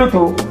my little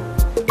too?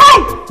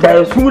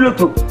 There is full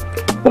too.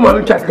 Come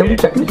on, check. You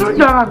check.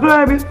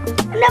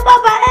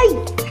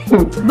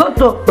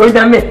 Doctor, where's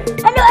that me?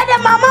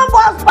 Mama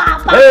boss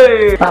papa.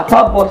 Hey,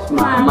 papa boss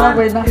mama.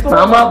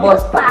 Mama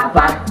boss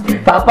papa.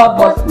 Papa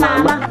boss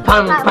mama.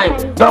 Pan,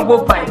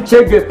 double pan,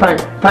 sugar pan.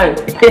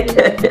 Hey,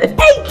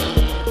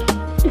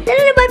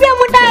 baby,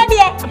 I'm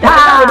I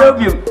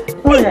love you.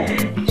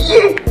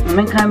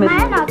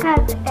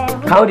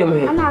 How do you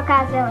mean? I'm not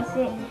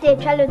say they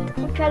try to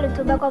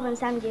back up and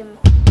some game.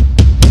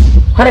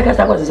 How the cast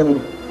was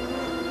some?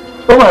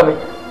 Oh, mommy.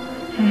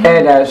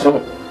 And I saw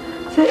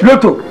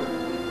Loto.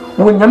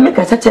 When you make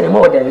a such a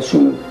more than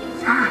soon.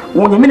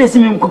 When you mean a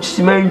swimming cook,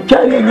 man,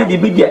 carry the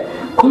video.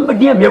 Come by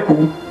dear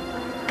Miaku.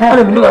 I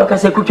don't know how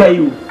I cook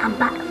you. I'm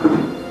back.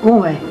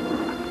 Oh, I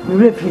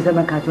refuse a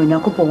macaron,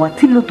 Yacopo, what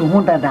till to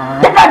hold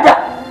that.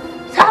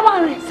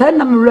 Send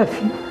them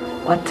refuse.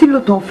 What till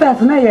to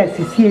fast, and I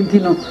see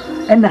Tino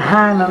and the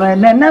hand,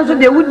 and now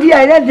they would be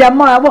I let their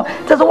mother.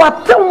 That's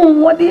what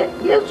the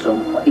yes,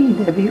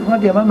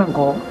 what your mamma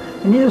call.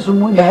 And yes,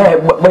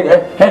 but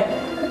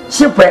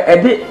shipwreck a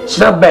bit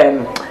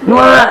shrubben. No,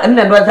 and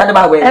then what's that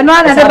about? And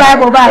not the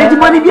Bible, it's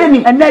money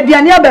gaming, and that the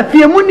other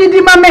fear money,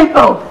 the mamma.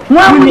 Oh,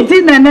 1 minute,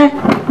 and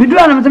we do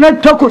them to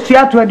make talk of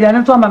theatre, the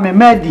other time I'm a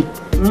Maddy.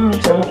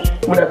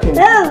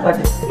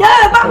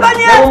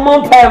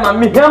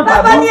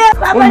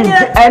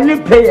 Any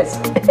players.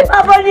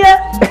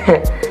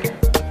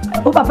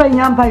 Oh, Papa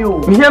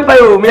Yampayo,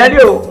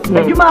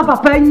 you my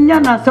papa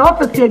Yana, so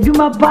officer, you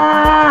my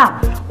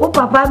pa. Oh,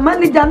 Papa,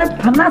 money done at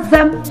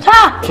Panasam.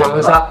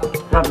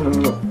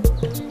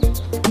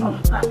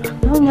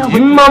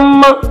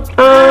 Mama,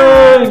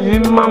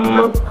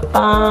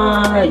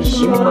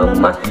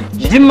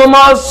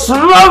 Mama,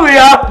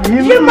 Slovia,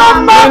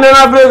 Mama,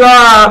 Africa,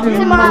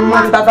 Mama,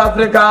 South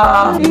Africa,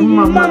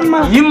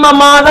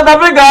 Mama, South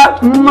Africa,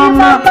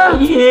 Mama,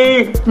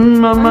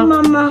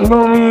 Mama,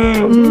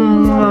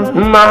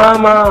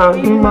 Mama,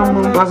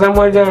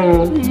 Mama,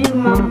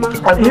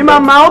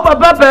 Imama o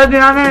papa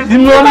pediane.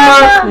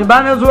 Imama.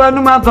 Ibane zo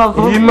anuma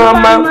toso.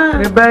 Imama.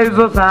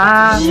 Ibeizo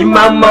sa.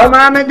 Imama.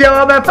 Mama de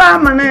oba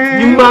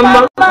famane.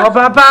 Imama. O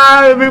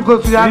papa ebi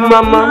kosuya.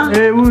 Imama.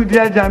 Ewu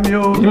dia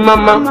jamio.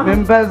 Imama.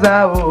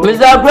 Mbeza o.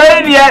 Mbeza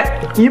kwedie.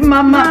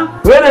 Imama.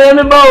 Wele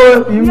ne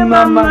bawo.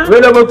 Imama.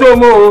 Wele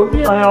botomo.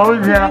 Ayo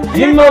dia.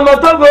 Imama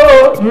togo.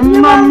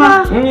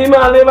 Imama.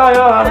 Imale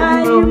bayo.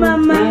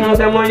 Imama.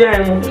 Ndemo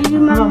yen.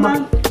 Imama.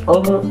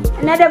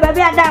 Another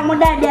baby ada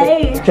muda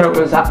dia.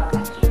 Chausa.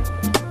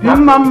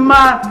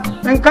 Imama,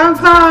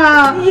 encansa.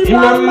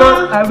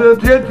 Imama,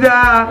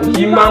 aboteta.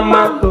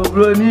 Imama,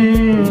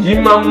 obroni.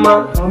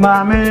 Imama,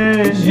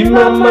 mame.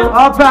 Imama,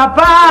 oh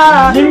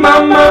papa.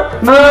 Imama,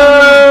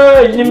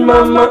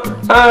 imama,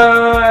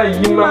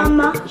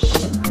 imama.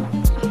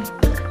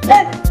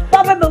 Hey,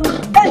 papa babu.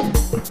 Hey.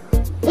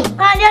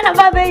 Anya na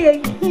baba ye.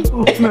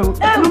 Hey,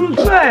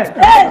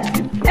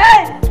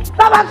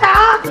 papa ka.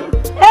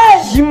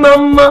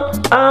 Jimama,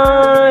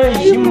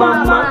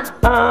 Jimama,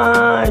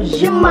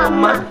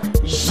 Jimama,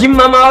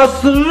 Jimama,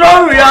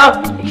 Australia,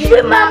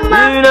 Jimama,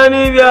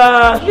 Namibia,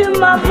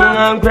 Jimama,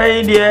 I'm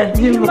crazy,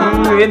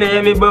 Jimama, with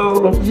a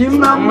bow,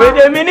 Jimama,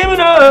 with a minimum,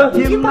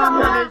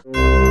 Jimama.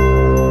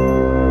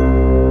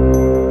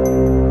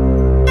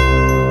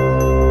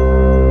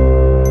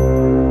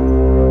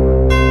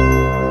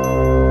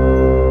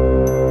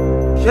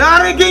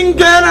 Sharikin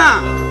Kena.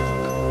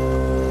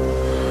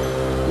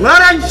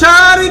 Maran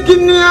shari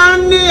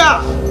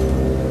kinyandia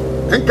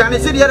enkane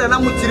se dia na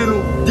mutiri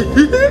no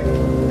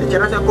e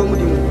kera se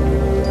komudi mu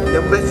le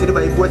mbesi de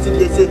baifo se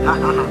die se ha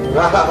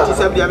ha ti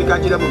se bia mi ka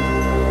jira mu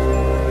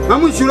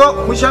mamu shuro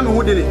mu sha mi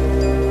hudele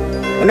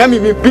na mi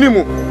bini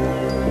mu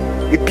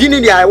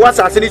bini dia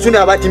wasa se ni tunu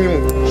abatimi mu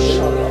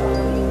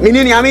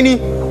mini ni amini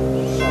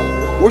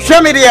wo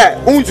sha mi dia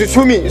unzu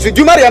sumi su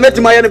juma dia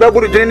metima ye ne be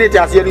buru dine ne ti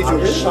ase ni su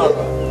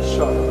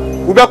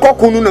wo be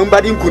kokunu na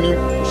mbadi nkuni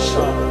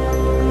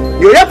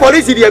Your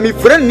police is my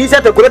friend. Ni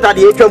set a correct at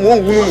the age of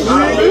 1 woman.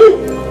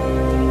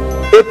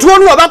 A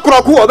true about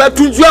Crocu about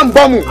 2 jam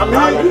bomb.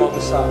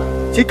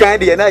 She can't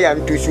be and I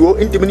am to show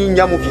intimating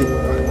Yamuki.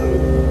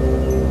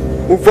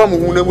 Who from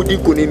Unamudi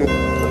Kunino.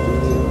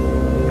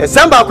 A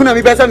samba couldn't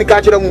be better than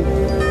catch them.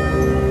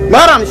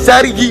 Maram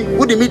Sarigi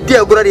would meet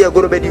dear Goradia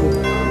Gorobedu.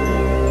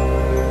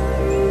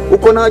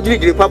 Ukona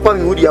Jiri Papa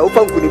and Woody, I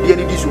found could be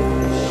any issue.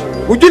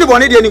 Would you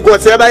want any go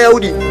say by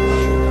Audi?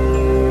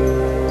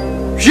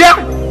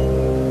 Yeah.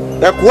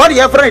 The quarry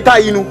every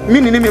time you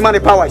meaning me money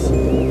powers.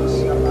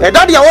 A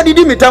daddy already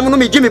did me time no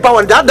me Jimmy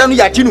Power that done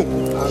yachinu.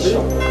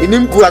 In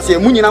him go as a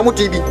munina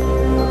motibi.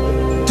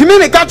 Timmy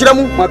me catch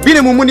them, my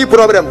billion money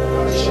problem.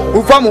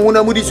 Who found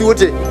Muna Moody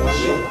Suote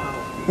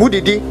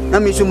Moody,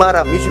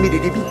 Namisumara, Miss Midi.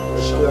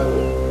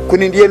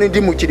 Couldn't be any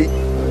dimuchidi.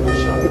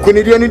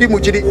 Couldn't be any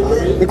dimuchidi.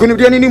 Couldn't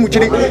be any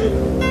muchidi.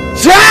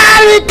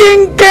 Charlie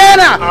King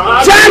Kenna!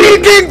 Charlie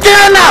King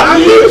Kenna!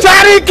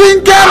 Charlie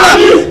King Kenna!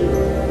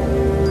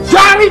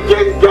 Charlie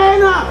King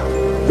Kenna!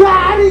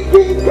 Charlie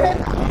King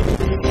Kenna!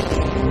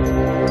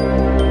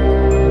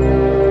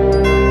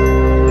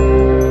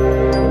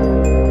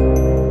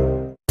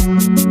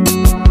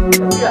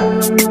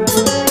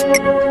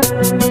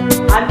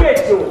 I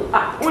get you.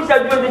 Who's that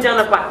doing the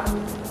Janapa?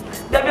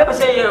 The people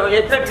say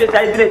you're tracking the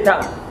side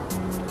town.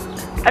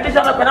 I just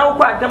don't know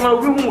quite the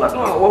room or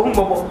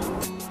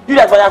you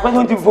like what I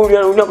went to for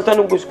you, not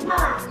to go school.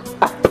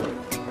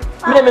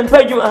 Let me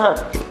pay you.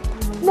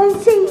 Then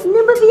say,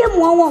 never be a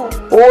woman.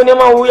 Oh,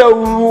 never we are.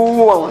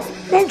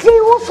 Then say,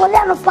 what for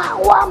them about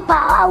 1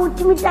 power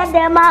to me that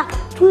them are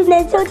 2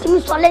 days to me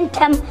solent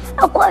them.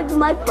 I called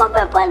my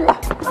papa.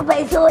 Papa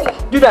is away.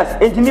 Do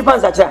that, and you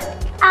depends at that.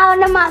 I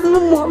don't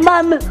know,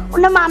 mamma,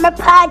 when a mamma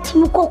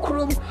party, cook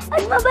room.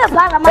 And Papa,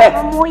 mamma,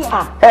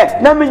 eh,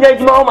 now me,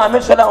 my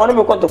mission. I want to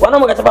go to one of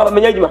my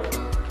Management.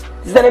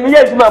 Is that a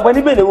Management when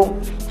you been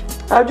home?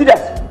 I'll do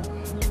that.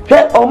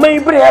 Hey, or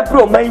maybe I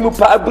pro my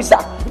Mupa.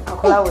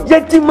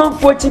 Yet, man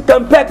for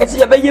chicken pack as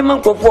you have a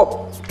month of work.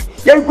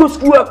 Young go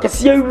school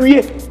as you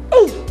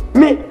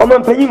me, or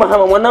man paying my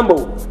hammer 1 number.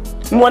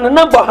 1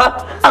 number,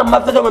 I'm my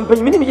father and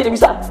paying me.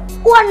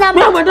 1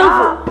 number. 1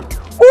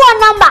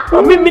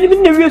 number.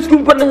 Me,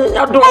 school,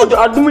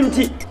 I do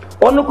tea.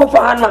 On the coffee,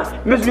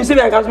 Hannah, Miss Missy,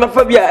 I got my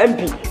Fabia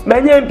MP, my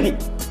MP.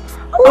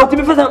 Oh, to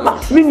be for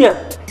Minia.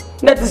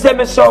 That is the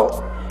same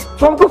show.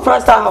 From the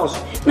first house.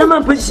 No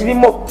man pushes me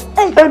more.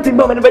 Empty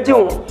moment, but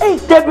you.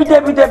 Debbie,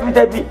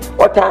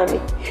 or Tammy.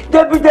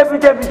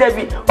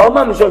 Debbie, or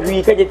Mamma, so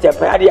we can get your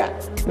padia.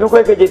 No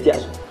quick, get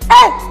yes.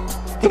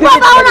 We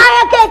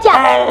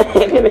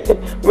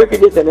can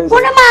get an answer.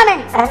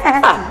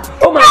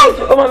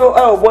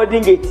 Oh,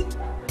 boarding gate.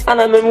 And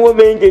I'm a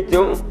woman gate.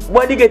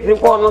 Body gate in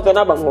corner to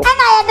Nabamo.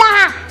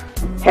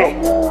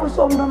 Hey,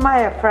 so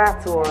my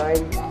frat or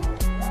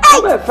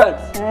my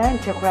friends.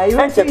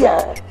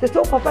 The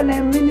top of a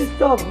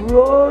Minister of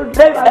Road,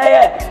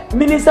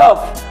 Minister of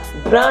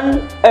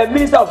Brand,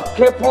 Minister of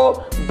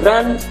Kepo,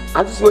 Brand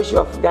Association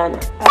of Ghana.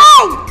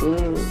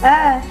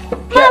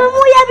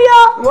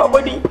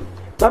 Nobody.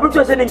 My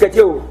brother said, get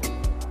you.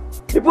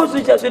 The post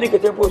is just a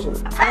post.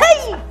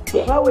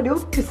 Hey! How would you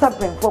be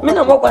something for Me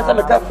no more was a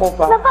car for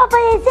My papa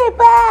is a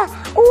pa.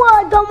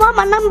 Oh, don't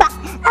mama number.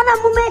 And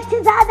I'm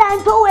making that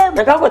and to him.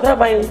 I can't have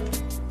my.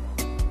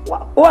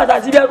 What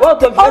I see that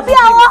what of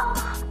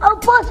I'll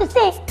post to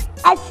say,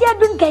 I see I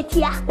don't get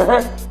here.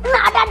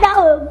 Nada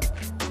down.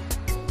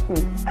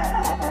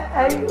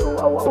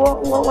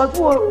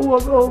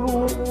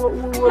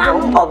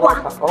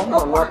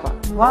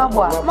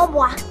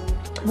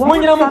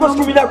 When you're not going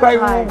to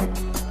cry,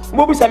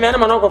 Moby Samana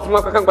Manoko from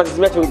Akan was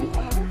better.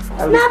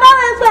 Never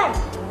answer.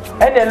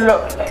 And then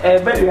look,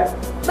 Belia.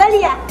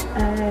 Belia.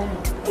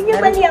 You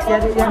Belia.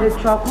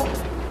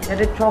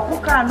 The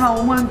chocolate can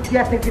no one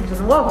get it to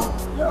the wall.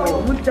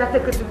 We just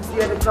take it to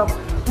the chocolate.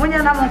 When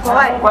you're not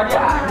going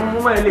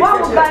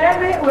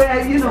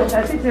everywhere, you know,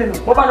 that's it.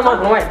 What about the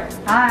month away?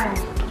 Aye.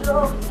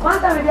 One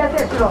time we get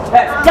it.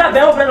 Yeah,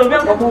 Bell,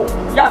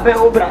 yeah,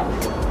 Bell,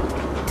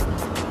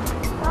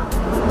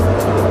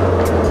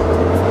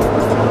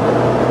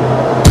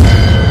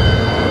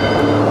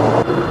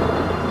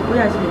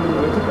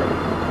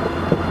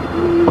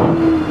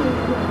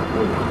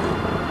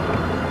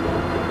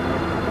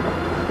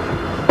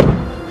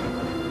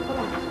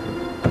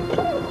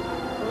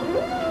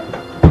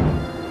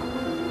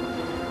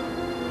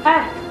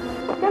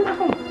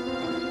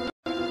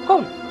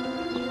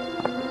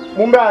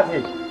 Mumbati.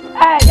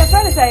 Your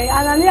friend say,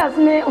 Ananias,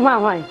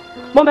 why?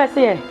 Mama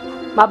say,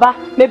 Baba,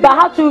 me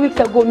baha 2 weeks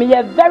ago, me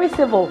are very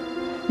civil.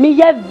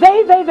 Me are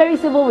very, very, very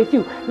civil with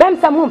you. Bem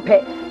some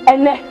pay,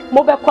 and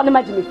mobile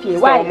conima Jimmy Fee.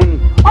 Why?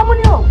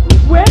 Omonio,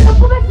 when the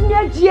police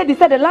me they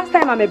said the last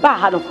time I'm a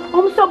bahano,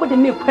 somebody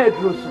me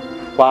Pedro.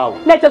 Wow.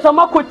 Let us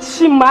almost could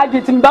chim my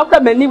getting back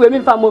many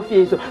women from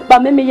Mofio,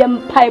 but maybe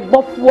am pie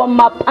buff one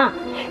map.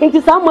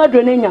 Into some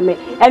murder name me,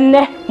 and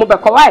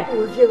Mobile. I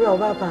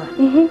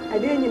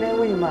didn't know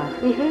when you are.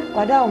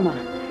 Wadama,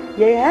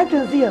 ye had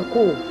to see a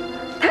cool.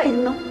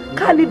 Tino,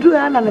 Kali drew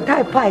and a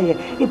tie pie.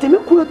 Into me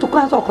cool to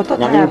cause or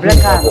cotton.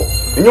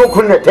 You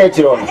couldn't take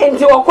it on.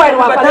 Into a quite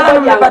one,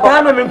 but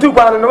I'm in 2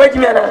 pounds and wait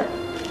me.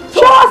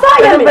 So I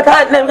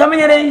am coming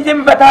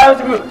in, but I was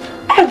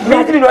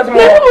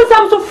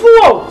so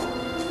fool.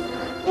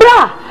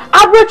 Bra,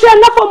 I brought you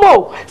enough for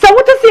more. So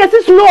what to see as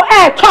this no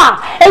air car,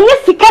 and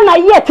yes, he cannot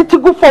yet to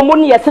go for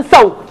money as a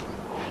sound.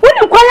 When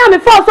you call me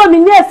for some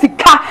yes,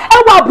 car,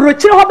 and what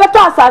brought you over to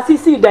us as he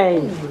see day.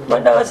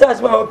 But I was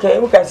okay,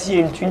 we can see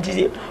him 20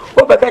 years.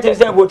 What the catch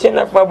is a butcher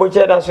of my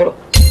butcher that's all.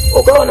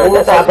 Oh, go on,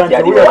 that's happened.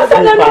 I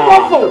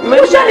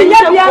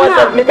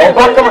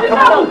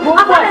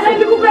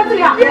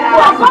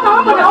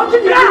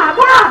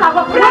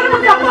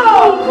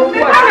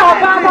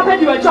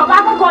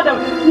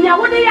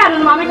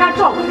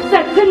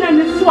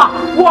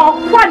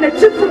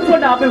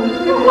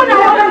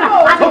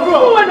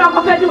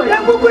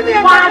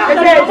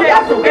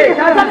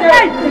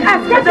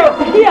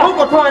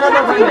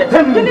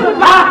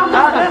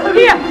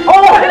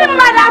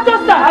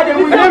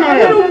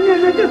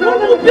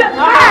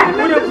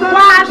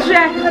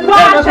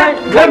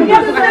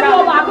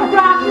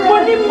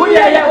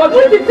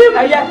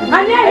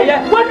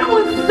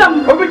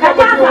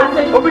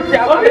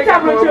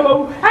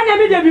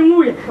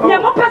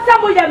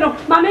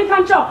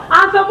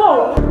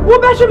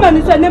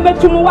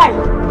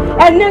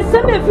and then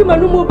some of you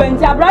move and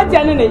Jabrati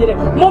and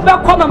move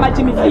back come my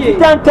Jimmy.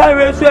 Can't tell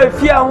you if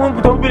you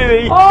won't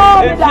believe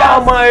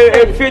my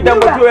feet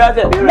and what you have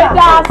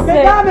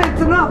said.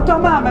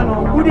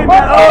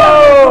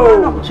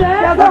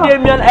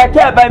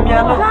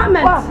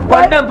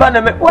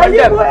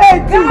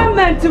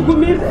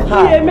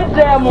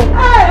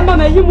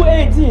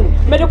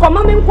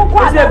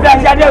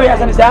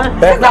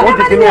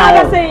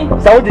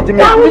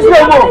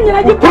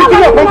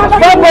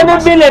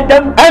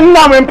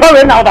 I'm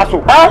empowering now. That's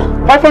all.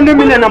 500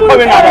 million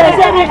empowering now.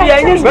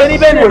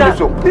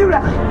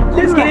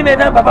 This kid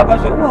made up Papa. What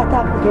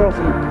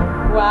happened?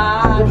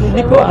 Wow.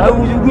 Because I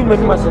was a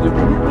woman myself.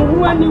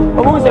 I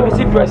was a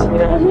visit dress.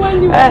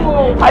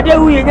 I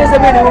dare we against a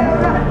minimum.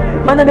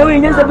 Man, I know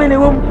against a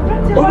minimum.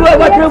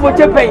 What trouble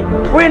to pay?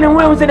 When and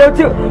when was it?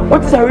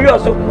 What is a real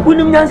so?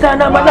 Wouldn't answer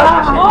and I'm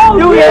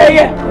you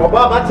yeah.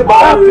 What's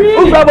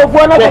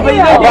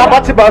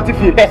about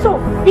if you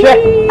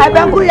I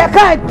don't go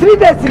 3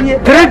 days in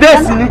 3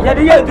 days in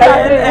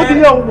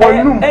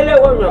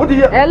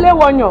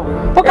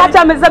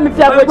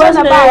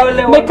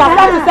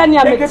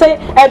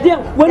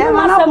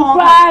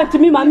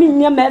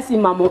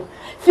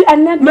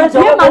and then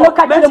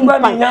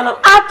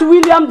at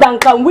William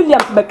Duncan,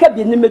 Williams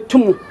Bekebi,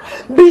 Nimetum,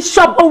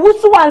 Bishop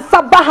Owusu and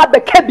Sabaha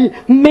Bekebi,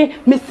 me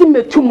me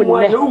tumu.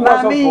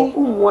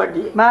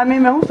 Mammy,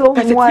 so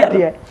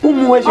dear.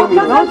 Whom was you?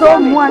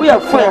 We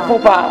are fair for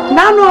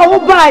Nano, who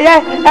buy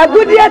a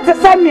good year to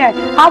send me.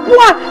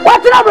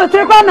 What trouble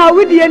to run out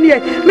with the end?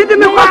 Let me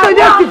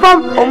just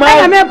from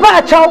my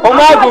patch. Oh,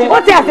 my,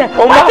 what is it?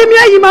 Oh, my,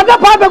 you mother,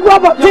 Papa, go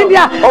up to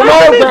India. Oh,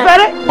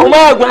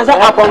 my, grandson,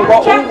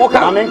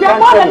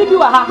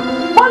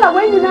 Bola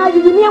when you know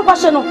you need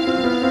question.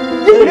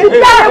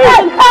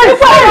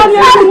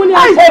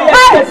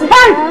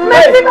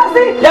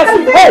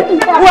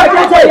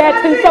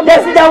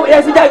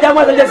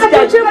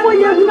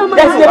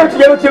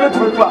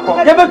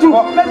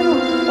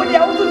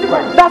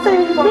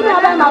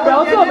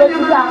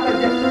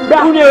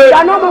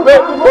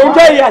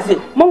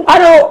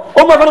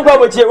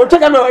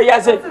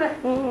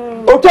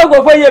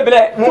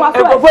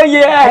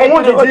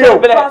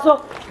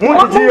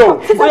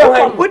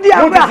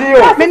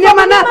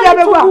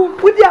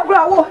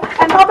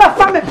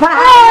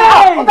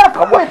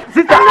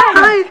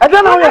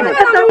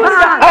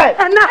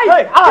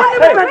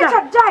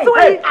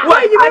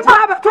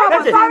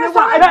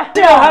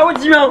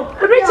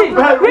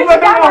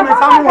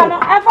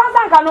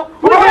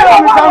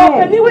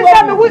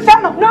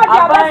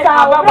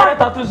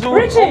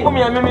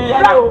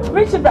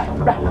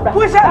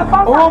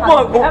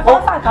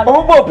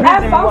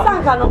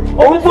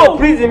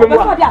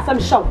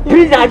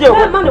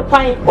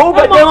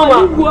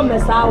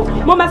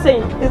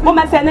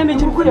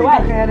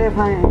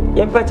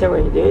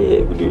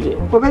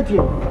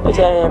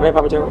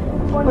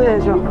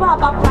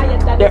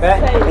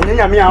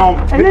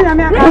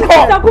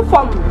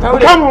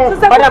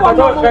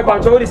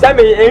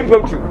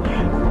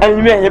 and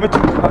you may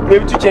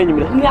able to change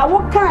me.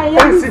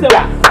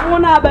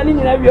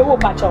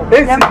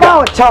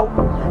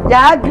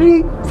 Ya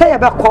agree say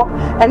about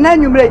and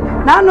then you make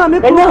now no me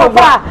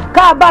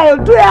car buy you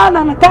do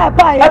and car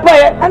buy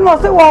and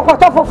was say walk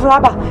off of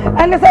rubber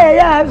and say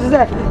yeah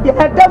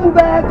double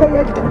back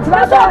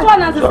that's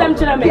one and the same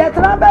children yeah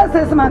travel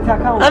 6 months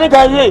account and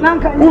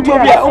who to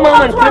be o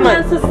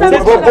man say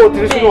go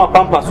to no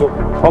pampa so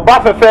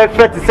oba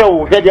fe to say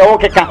o get your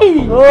keka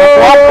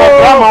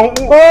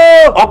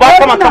oba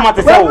come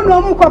to say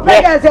no mu ko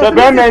pega say we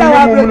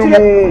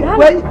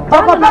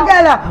oba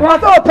pega o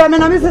to pe me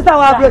na me sister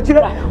wa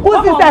abrochire who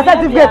sister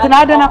certificate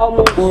na adena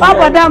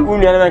abadam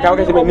unu na ka o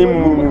say me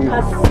mu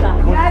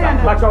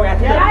bacho ya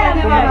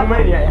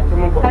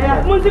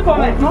munzi ko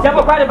me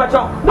jabo kwale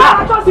bacho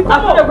bacho si ko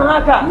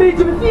haka me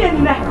jimi fie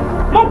ni na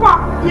monko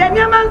ye ni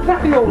amansa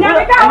yo ya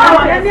ni ka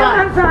wa ye ni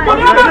amansa ko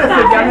ni amansa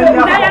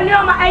na ya ni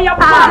o ma eyo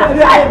pa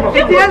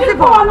ti esi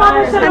ko na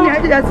mo se no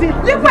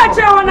li kwa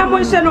che wona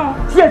mo se no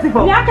ti esi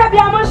ko ni aka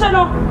bia mo se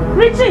no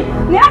Richie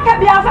ni aka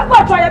bia fa ko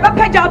to ye be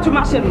peja to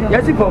machine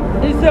yes ifo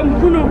isem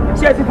kunu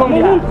ti esi fo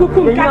mo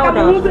kukum kaka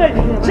mo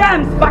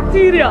germs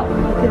bacteria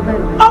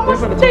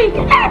almost think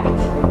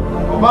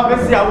Oba be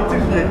si awuti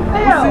fie.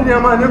 Usi ni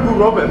ama ne bu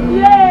rubber.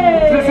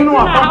 Yeah. Sisi no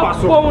apapa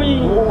so.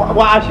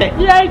 Wa ahwe.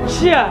 Yeah,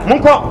 chia.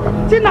 Munko.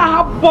 Ti na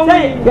habon.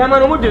 Say, ya ma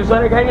no mo de so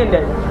re kan yin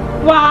dey.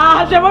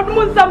 Wa, je wo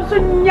mu nsam so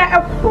nya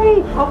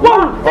efun. Wo,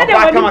 se de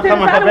wani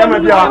tin sa be ma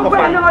bia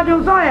akọfa. Na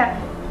o so ye.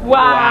 Wa,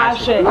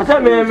 ahwe. Asa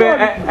me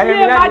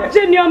ma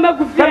jeni o ma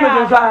gufia. Ka me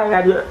so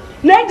ya de.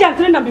 Na agent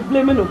na be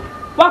blame no.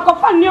 Wa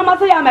akọfa ni o ma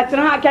se ya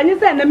metre ha ka nyi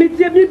se na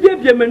metie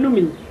bibie manu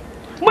mi.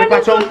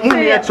 Pacho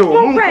munyeto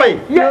munpai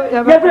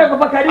ya vile kwa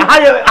bakari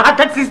aha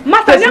taxi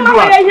taxi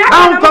bua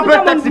an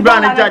corporate taxi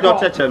brand in charge of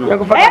church no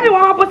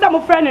anyone want put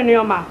some friend in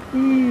your ma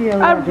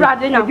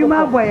brother na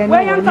juma boy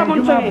we yan some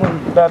ncho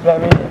baba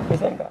me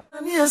senga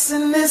ani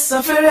asinne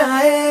safara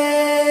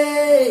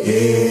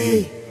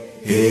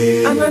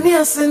anani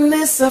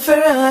asinne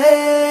safara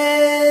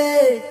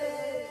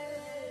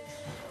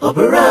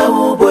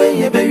oberawo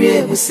boy ye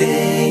berie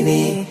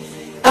Husseini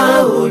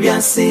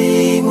Auria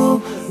simu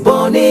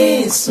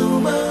boni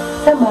suma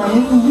Sama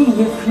ni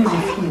ye free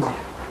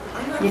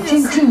ye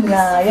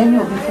tintinga ya ni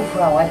obi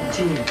fufura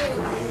waje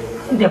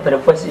Ndi apere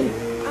fosi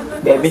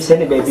baby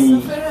sene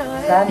baby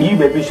you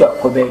baby so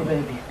ko baby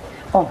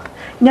oh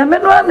nyame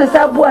no na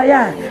sabu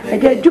aya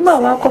e djuma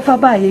wa kofa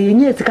ba ye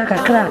nye etika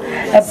kakra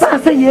e ba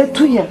se ye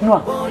tu ye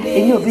no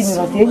enye obi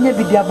nyiro se enye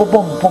bi dia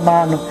bobom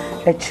poma no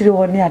e chiri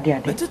woni ade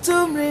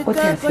o ti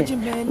ase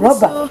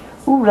roba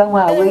ura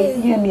wa we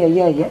ye ni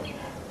ye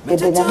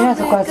ebe na me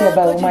asakwa se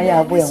ba uma ya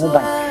abo ye ho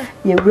ba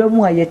ye wura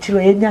mu a ye chiro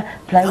ye nya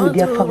plywood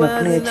ya fa ma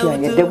plan chi a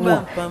ye demu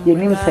a ye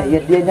nim se ye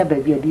de nya ba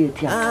bia de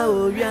ati a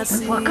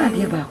wa ka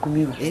de ba ko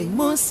mi wa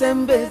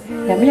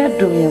ya me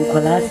adom ye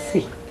nkola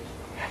se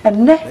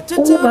enne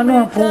u ba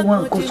no afo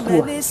wan ko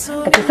school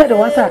e te se de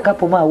wa sa ka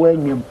po ma wa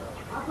nwam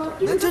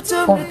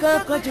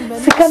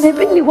sika ne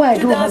bi ni wa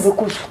do ma be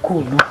ko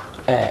school no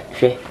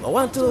hwe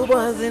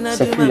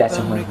sekula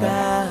se mo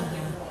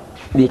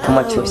bi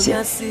kama chosi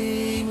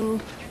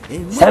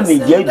Sammy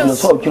gave you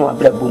so you are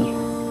brabum.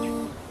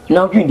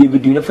 Now you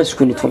David do for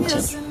school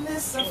 20.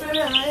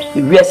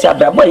 We are said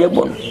that boy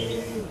born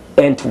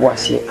and to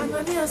was here.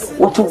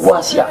 What to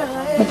was here?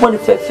 Upon the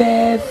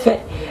fair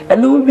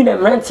and no been a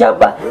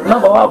rantiaba,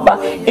 Mababa,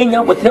 in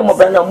your with them of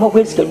Brana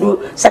Mowes can do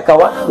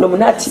Sakawa,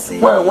 Nominati,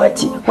 one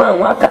wati, one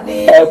waka,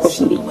 air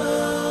cushion.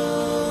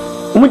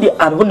 When the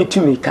are only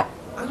to make up.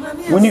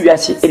 When you are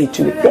saying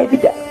to me, baby,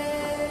 that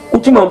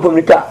Utumon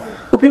Pomica,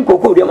 Upin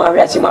Coco, the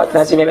Mariasi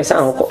Martin, and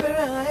Sanko.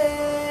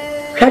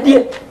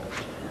 Kadie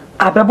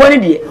ababone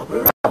die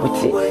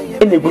abuti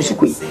ene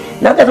busukui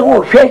na ka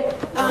so hwe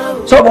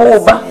so bo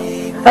ba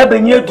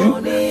abanye adu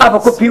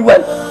abako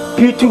P1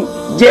 P2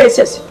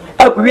 JSS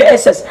akwi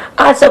SS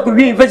asa ku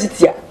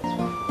university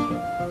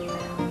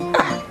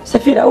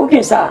Safira, who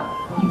can say,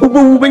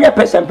 who bring a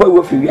person for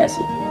you for years?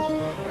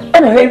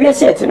 And I have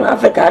said in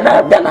Africa, and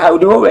I've done how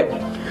the whole way.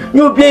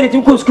 You'll be able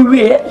to go school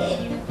here.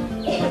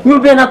 You'll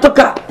be an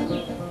atoka.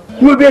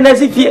 You'll be an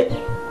as if you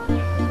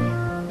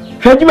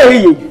had you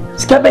a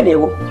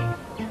scabaneo.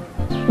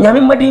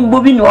 Yammy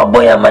Bobby, no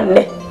boy, a man,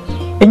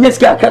 and yes,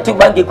 got to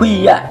bank a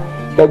queer.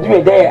 But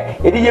you there,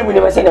 it is when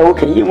I say,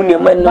 okay, you when your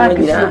man,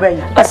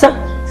 Asa,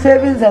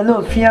 savings and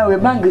no fear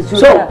with mangoes,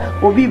 so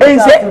will be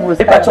better.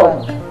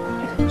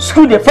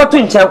 School the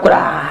fortune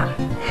chakra.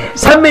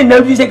 Some men know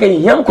you take a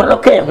young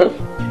okay.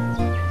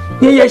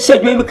 Yes,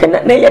 said you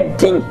cannot lay a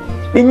thing.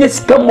 In this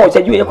come more,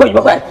 said you a quite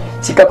back.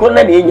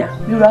 Sicacona, you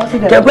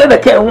can never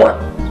care one.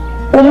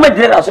 Oh, my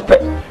dear, I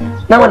suppose.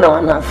 Now I know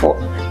I'm not for.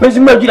 Miss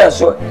Major,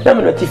 so,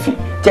 I'm not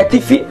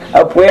Tiffy,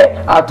 up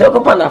where I'll talk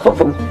upon a phone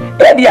from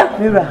Edia.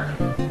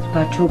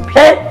 But you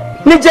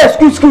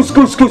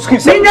school,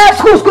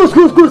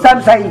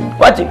 I'm saying.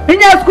 What?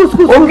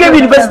 School,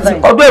 university,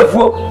 or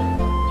therefore.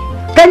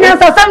 Can you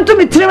answer some to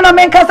me? Trimmer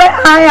make us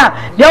higher.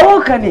 They're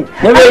walking.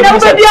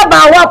 Never be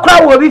about what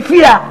crowd will be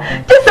fear.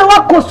 Just a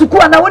walk goes to go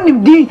and I want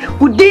him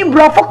with Dean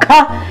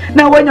Brofoka.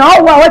 Now, when you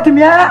all want to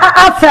me,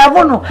 I say,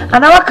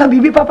 and I can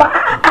be papa.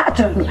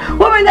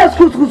 Women are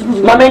school,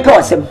 Mamma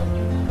Cosm.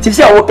 To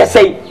say what I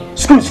say,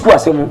 school,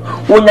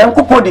 when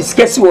Uncle Pond is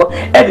schedule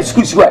at the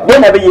school,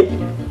 then I be.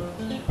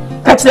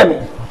 Catch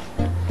them.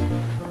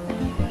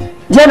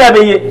 Jenna,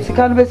 she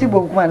can't be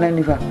book one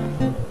anywhere.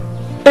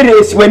 It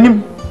is when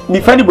him. Ni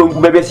fani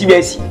bongu bebe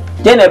CBS.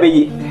 Jena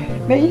beye.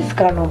 Me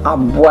iskano.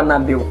 Abwana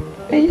bill.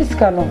 Me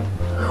iskano.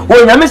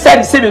 When I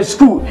started sitting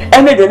school,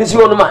 and then this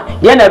one man.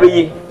 Jena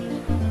beye.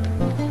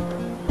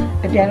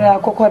 Jena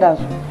kokoda.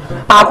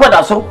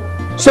 Akoda so.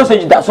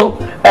 Sausage da so.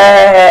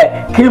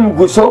 Cream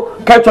guso,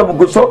 ketchup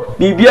guso,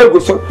 bibia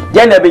guso.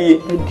 Jena beye.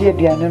 Dear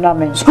Diana na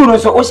me. School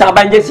so o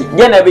sabanjesi.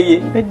 Jena beye.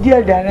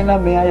 Dear Diana na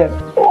me aye.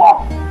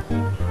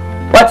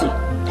 What?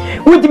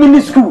 With me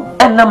in school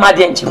and na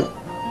madienchi.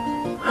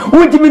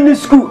 Would you in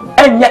school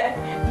and yet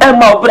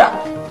Emma Bra?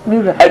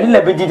 I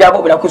didn't be did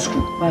about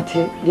school.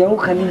 Mate, you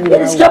can in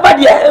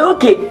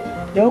okay.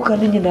 You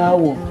can in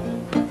now.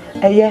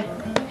 Eh,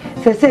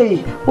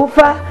 say,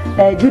 Ufa,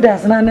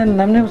 Judas Nan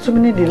and I'm so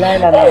many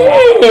delight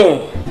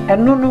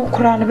and no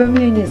crown of a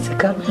means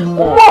come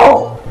more.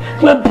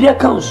 Club the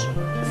accounts,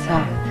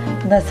 sir.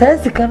 Na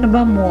says the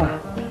cannibal more.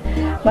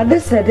 But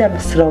this said, I'm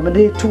slow, but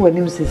they two and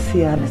him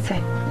see and say.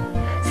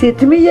 See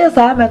to me, yes,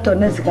 I met on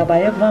Nessica by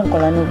a man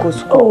called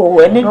oh,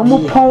 and no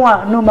more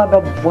power, no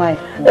matter why.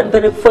 And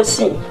very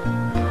foreseen.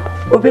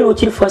 Obey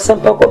what you for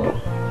some pocket.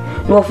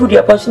 No food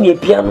your person your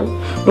piano,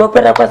 no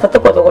better pass at the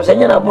quarter was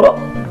any abroad.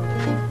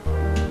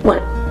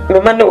 What?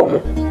 No man, no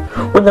woman.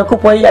 When the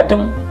couple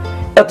yatum,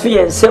 a 3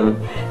 and some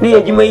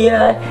near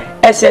Jumaya,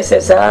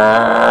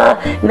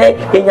 SSSR, nay,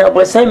 in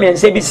your Simon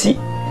CBC,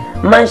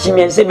 Manshim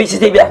and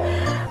CBC,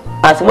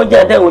 as much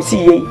as they will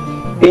see ye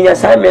in your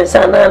Simon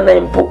Sana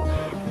and Po.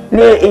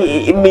 Ne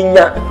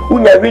minya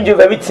unya video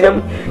very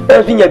trim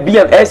everything be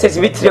SS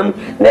vitrim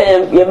na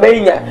ye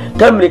menya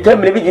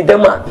camera bi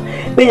dama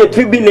na ye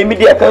tu bi na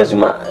media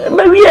consumer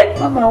mawie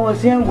mama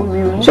was young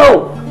with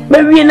so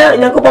mawie na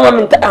nyakopa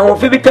mama nta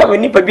ahofe bi ka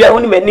mani pa bi a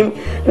woni manim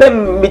na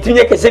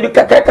mitinye kese bi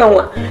kakaka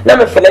wa na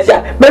me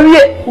felesa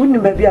mawie woni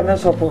ba bi a me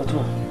support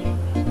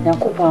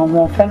nyakopa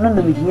mo fe no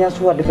na mihinya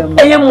so wode be mo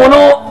eye mo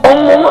no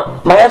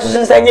ommo ma ya so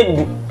sensanye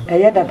du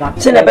Daba.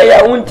 Send a bay,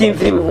 I won't team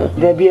film.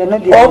 There be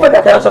another over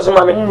the council,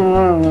 mammy.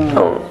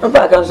 Oh, if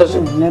I can so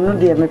soon, no,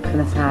 dear, my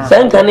penance.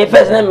 Send any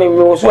first name,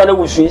 was one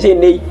who should say,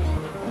 nay.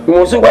 You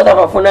must what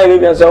have for 9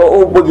 million, so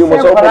oh, boogie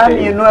was all.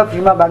 You know, if you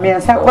remember me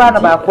and Sakwan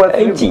about what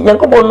 18 young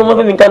couple no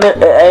more than can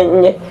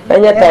and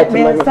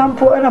yet some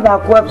poor and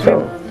about what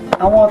film.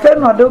 I want to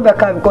not do back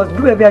because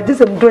we are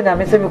just doing a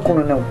missing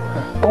colonel.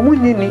 Oh, we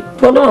need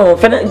to know,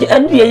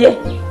 and ye,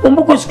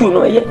 Umbuku school,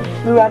 no, ye,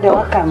 you are the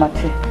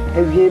Wakamati.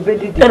 And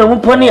a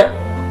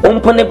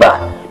woman bar,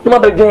 no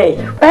matter gay.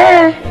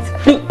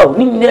 Oh,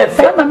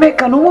 never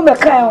make a woman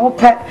car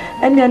pet,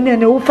 and then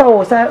the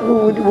fellows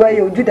where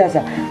you do that.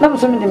 Not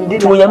some of them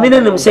did. We are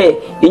meaning them say,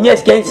 in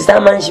yes, can't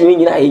stand man, she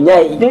ring in a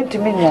to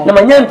me. No,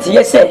 my auntie,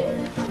 yes, say,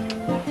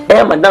 I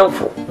am a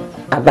downfall.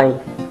 I buy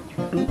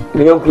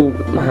me, Uncle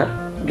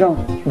John.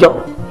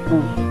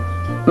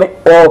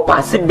 Oh,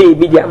 pass it,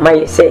 baby, dear,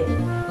 my say.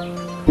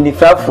 The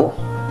faithful,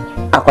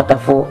 a quarter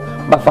for,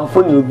 but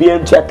for you be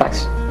into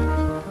attacks.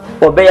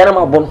 Obey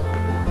my bone.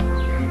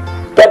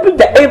 Tapi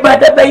the Eba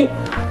Bay,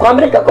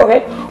 America,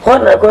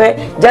 Honor,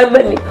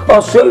 Germany,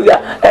 Australia,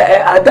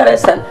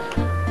 Adarastan.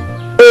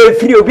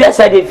 If you be a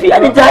side, if you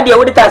didn't have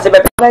the task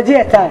about my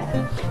dear time.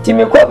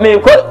 Timmy caught me,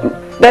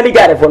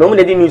 Delegate for no one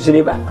didn't use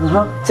the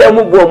Some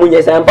woman,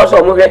 yes, and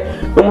Pastor Mugre,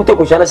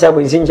 Mutoko Shana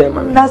was in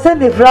German. Now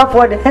send the flap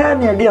for the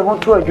hand and dear home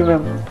to a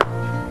human.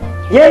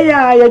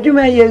 Yeah, you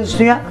may use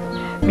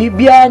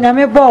Bibia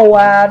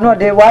Namebo, no,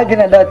 they were in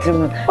that.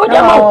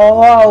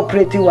 Oh,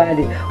 pretty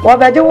wily.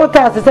 What I don't want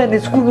to send the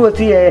school was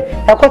here.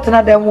 I got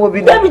another will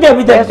be there. I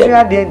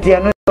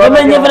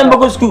never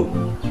go school.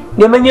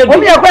 ne manya o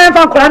mi akwa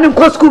fa nkora ne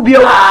nko school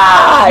bio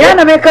ya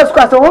na make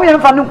school so o mi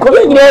fa ne nko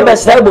ye be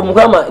sai bo mu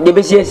kama de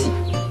be siesi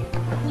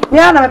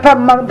ya na me pa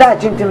ma da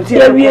chintim ti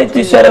ya wi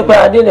ti sore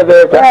kwa de ne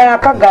be pa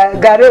aka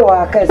gare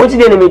wa aka o ti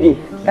de ne medi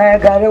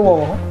gare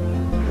wo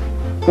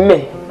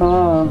me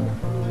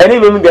ani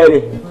me mu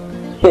gare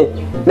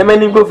na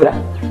mani nko fra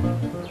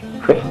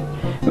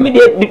me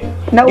de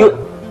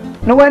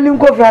no wani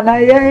nko fra na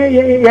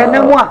ya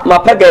na mo ma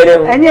pa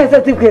gare enye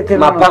certificate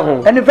ma pa ho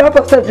eni fa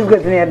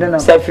certificate ne de na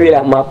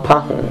safira ma pa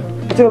ho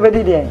ti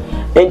obedi de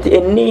enti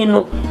eni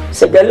no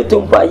se gale to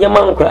mpa ya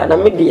man kra na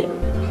me de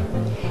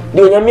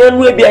onyame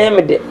anu e bia ya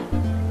me de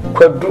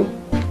kwadu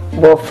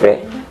bofre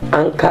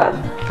anka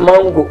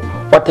mango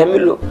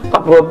watermelon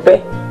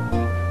aprobe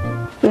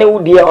ne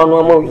wudi ya onu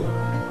amawi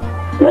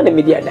na ne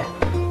me de ada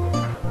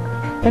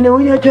ene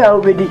wunya cha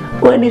obedi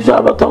wani so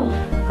abatom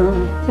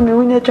ene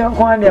wunya cha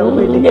kwa dia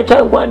obedi wunya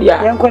cha kwa dia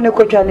yan kwa ne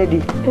ko cha ne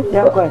di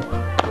yan kwa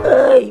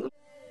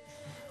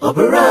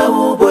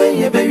Oberawo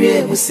boye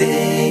bewe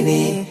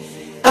Husseini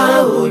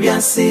aho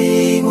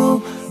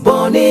biasimu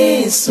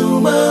boni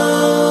suma.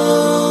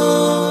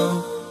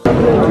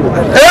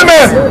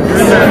 Amen.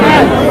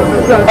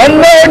 And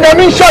now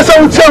na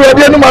shasa utsewe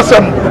de no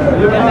masam.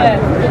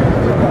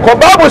 Ko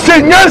Bible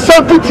say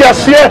nyansa fiti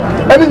ase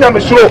ani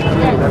nyamesuro.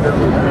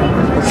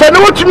 Se ne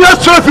wotumi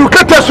asoro fi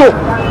kata so.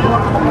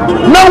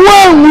 Na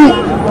wanwu.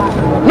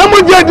 Na mo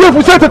je die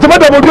fu se tetema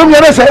da bodom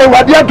yare se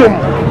ewade adom.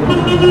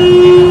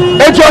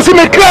 Ejo si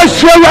me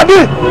crash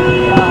ewade.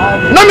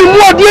 Na me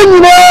mu ade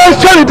nyina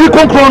shari di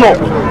konkro no.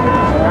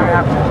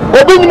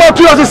 Obi nyina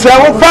tu yo se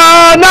wo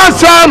fa na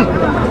sam.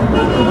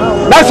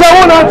 That's why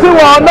one until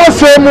one not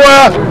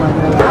somewhere.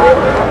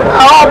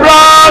 Our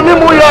brand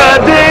new year.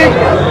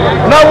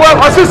 Now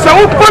what I say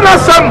so fun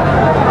as some.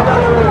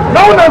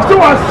 Now one until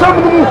one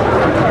some.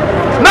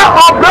 Now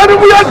our brand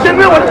new year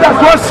dinner with that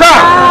one sir.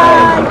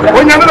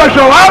 When you never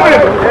show up,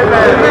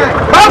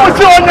 I will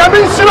say on your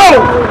mean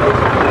slow.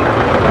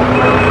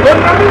 On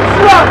your mean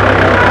slow.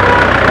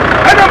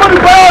 Anybody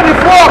buy on the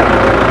floor.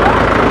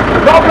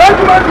 Now brand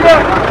new year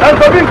and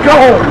for being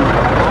home.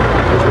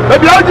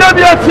 Maybe I'll just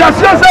be at your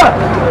sister.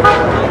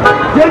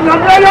 Ye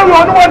nyanya ya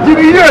wonu wa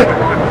diriye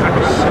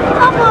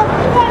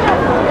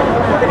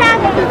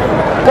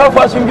ka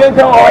fa sungen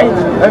kan oi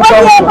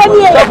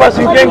ka fa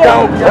sungen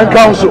kan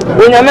council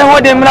onyame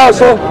ho de mra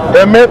so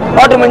amen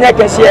odum nya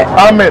kese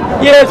amen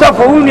ye so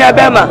fo hunu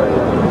abema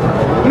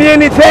mi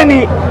ni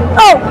tani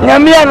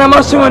nyame ya na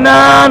maso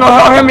na no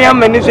ho me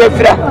amani so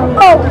afira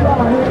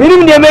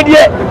minim de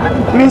medie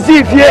mi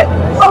si fie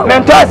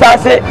mento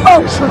asase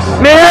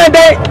me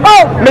hande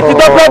me ti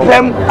do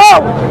problem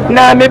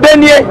na me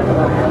benie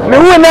me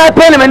hu na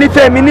pen me ni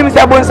fe minim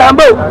se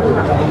bonsambo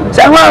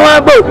se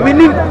hwa bo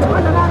minim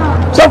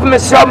so for me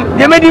som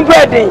de medin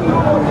pradin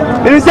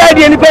me say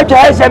de ni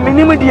petwa se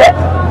minim de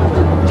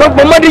so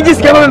bo modi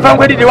giske me fam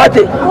kwedi de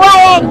wate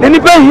ni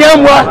pe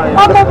hiamwa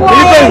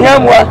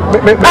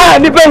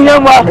ni pe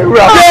hiamwa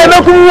se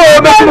me ku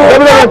wo me ku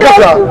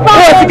kasa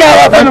o tika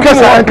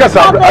wa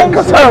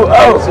kasa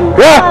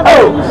yeah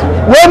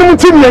wonu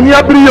mtimi ya ni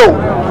abriyo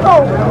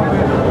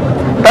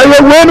ayo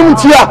wonu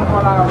mtia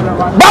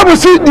Bible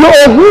see the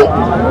ohu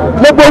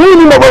le bohu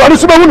ni mobo ani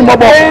suba hu ni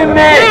mobo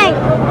amen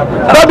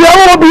baby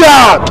awo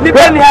bia ni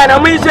bani ha na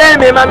mu ise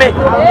me mame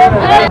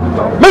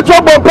me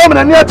to bo pam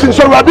na ni atin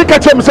so radi ka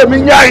chem se me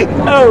nyai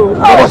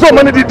o so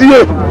mani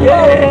didie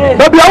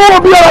baby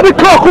awo bia radi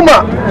ka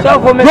kuma so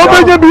for me no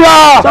beje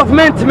bia so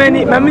ment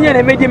many mame nya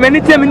na meji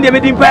many tem ndi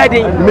medi mpa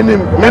den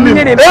minim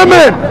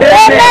amen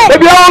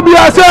baby awo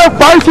bia say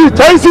 5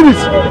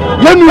 series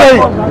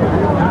yenue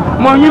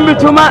mo nyimbi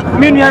tuma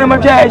minu yana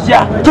mafia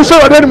aisha to so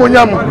wadani mo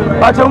nyamu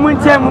wato mun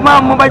ce mu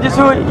ma mu baji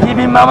so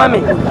yibi mama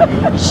me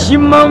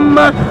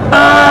shimama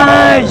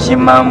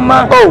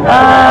shimama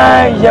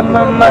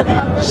mama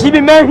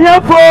shibi me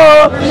hiafo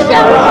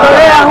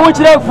ya hu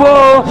chirefo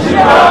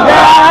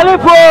ya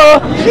alifo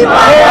ya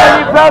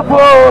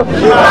alifo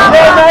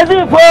ya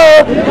nazifo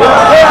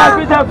ya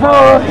apitafo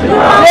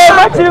ya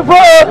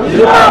matifo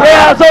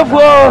ya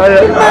asofo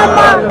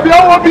mama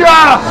biawo bia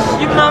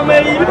shimama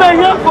yibi me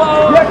hiafo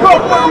ya ko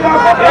oh,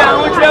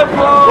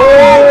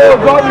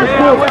 God is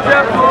good.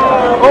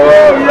 Oh,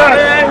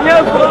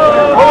 yes.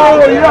 Oh,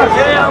 yes.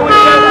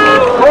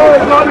 Oh,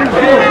 God is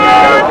good.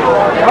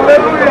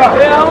 Hallelujah.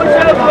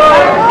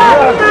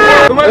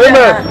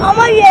 Amen.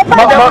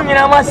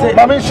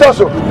 Mami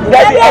Shoso.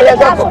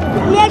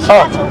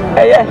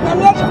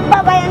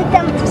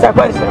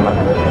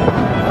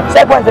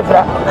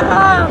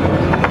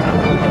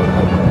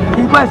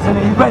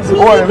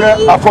 Oh,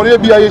 afọlẹ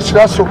bi aye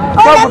ṣira so.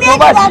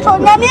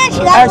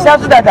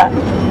 Ṣasu dada.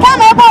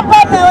 Kama ebo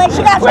baba we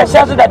ṣira so.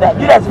 Ṣasu dada.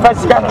 Judas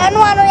fasika. Enu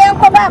anu yen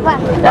ko baba.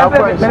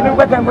 Menu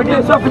gbata mo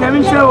de sofu nyami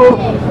ṣe o.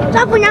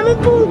 Sofu nyami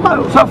tu nko.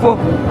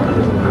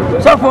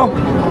 Sofo.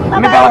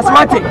 Mi da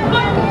wasmate.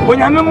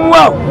 Onyame mu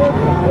wa.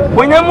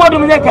 Onyame mo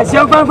dum nya kase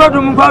fanfa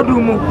dum kwa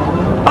dum mu.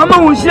 Ama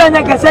hu ṣira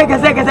nya kase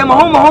ma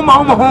ho.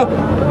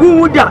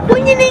 Hu da.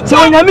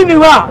 Onyame ni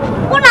wa.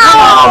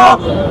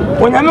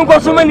 Onyame ko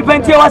so mani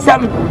pantie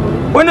wasam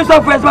when the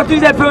software is what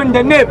is in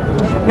the name.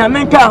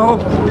 Namenka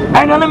home.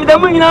 And I'm the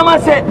money I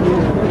must say.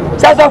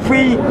 That's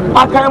free.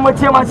 I can't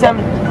watch myself.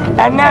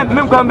 And then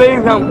me come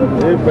back home.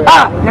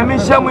 Ah, na me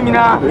show me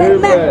na.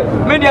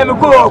 Me dey me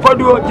go for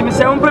do to me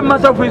say on pay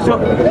myself free so.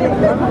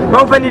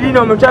 Mo fa ni di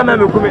no me twa me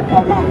come.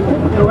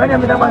 So when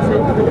me da ma say.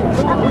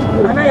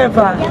 Ana ye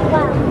fa.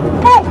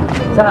 Hey.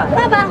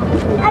 Baba,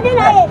 I didn't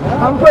know it.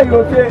 I'm for you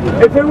okay.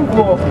 If you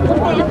go.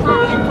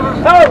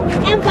 Oh,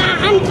 Empa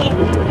auntie.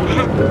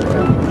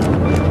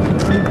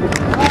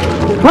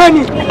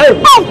 Honey, hey,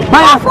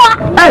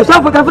 hey,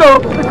 stop for cafe.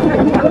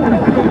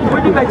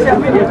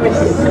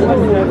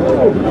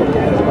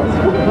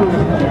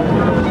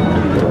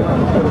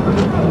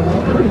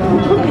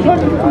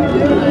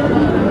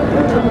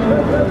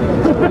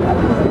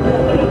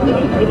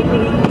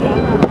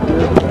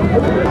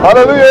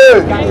 Hallelujah.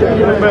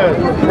 Amen.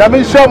 Yami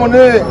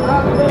shamune.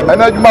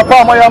 Ana juma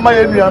pa ma ya ma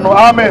enuano.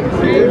 Amen.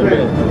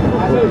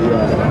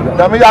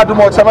 Yami adu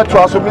mo chama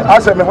twa so mi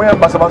ase me ho ya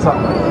basa basa.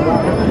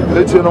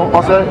 Eti no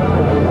o say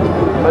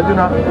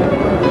Medina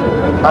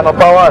ana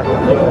power.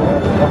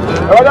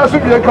 E wa su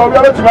bi e ka wi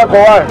ala tuma ko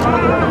wa.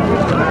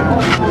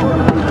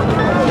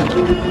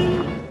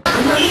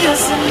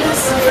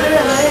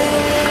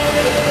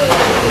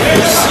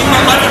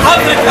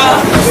 Africa,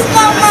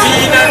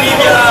 in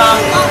Namibia,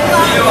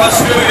 in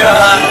Australia,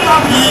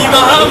 in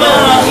Bahama,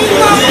 in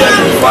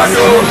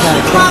Ecuador.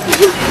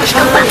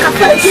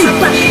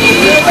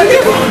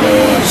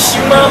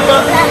 Shimama,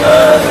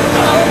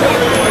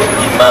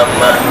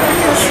 Mama,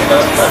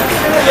 Shimama,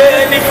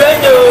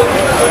 Lenifeño.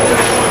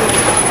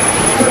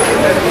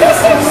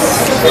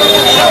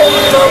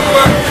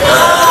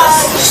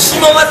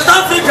 Shimama,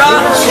 Africa,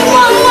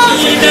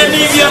 in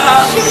Namibia,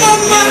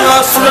 in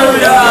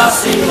Australia,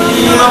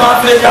 in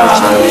Africa.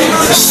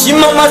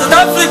 Shimama,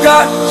 Africa,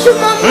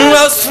 in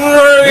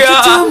Australia,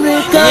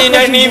 in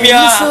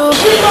Namibia,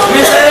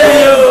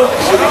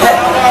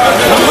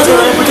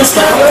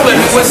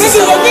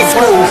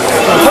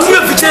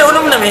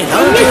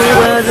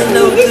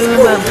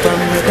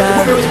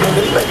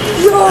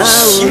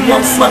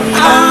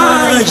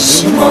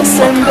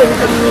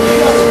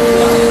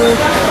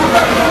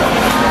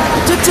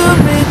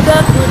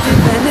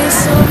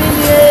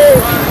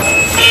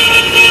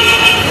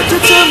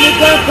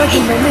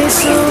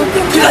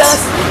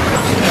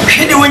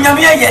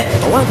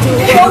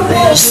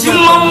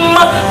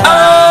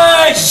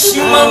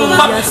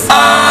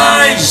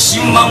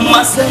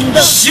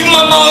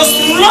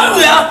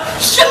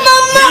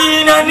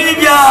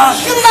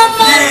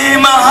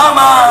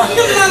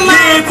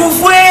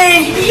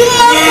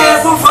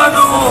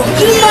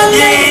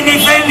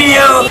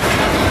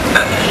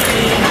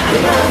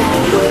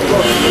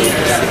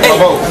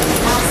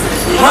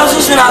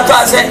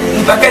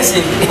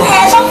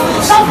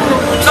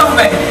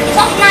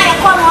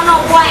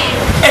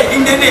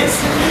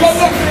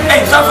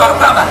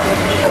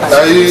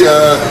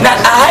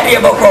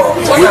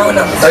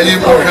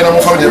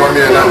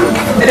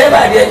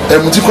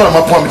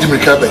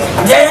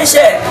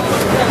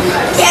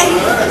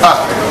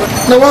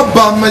 na wa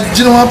ba ma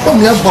jina wa pa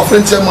me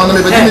boyfriend e mo na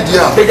me be me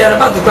dia be dia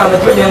ba ku pa me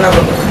pe dia na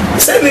ko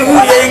se me hu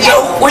ye nga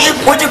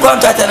woji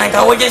contract na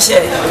ka woji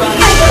share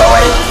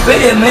bawai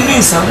be me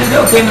ni sa me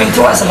o ke me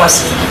to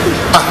asamasi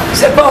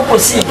c'est pas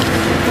possible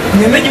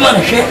me me jima na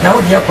hwe na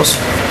wo dia koso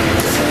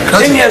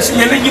ni asu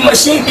me jima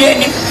shi dia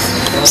ni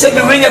se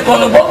be we nya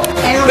kono bo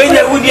we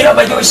nya wo dia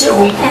ba jo she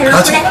wo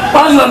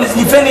pa no me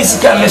defend si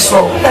ka me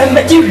so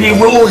me ti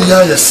hwe wo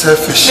ya ya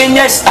selfish me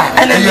nya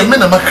ana me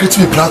na ma create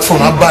me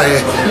platform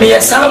abaye me ya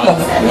samo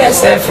me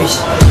selfish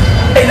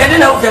na de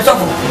na wo ke so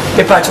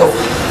pe pa cho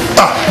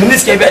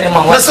minister be dem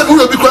ma say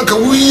we be kwanka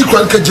we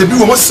kwanka jebi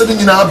wo se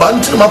ni na ba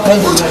nti ma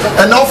pongo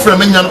and now from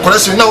me nyan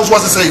correction now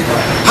what say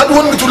how do you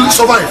want me to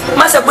survive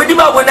masa bodi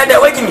ba bona da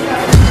wajimi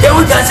e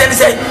wu kan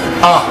say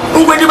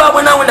ngodi ba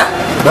bona wona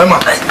bema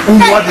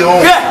ngwa de o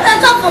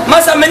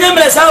masa menye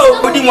mle sa o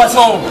bodi mo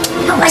so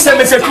se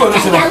me se ko no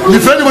so ni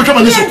friend mo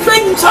chama ni so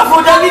sa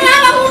for da ni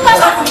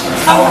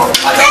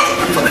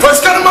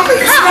first can mama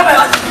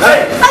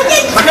hey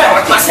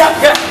masa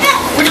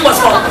bodi mo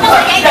so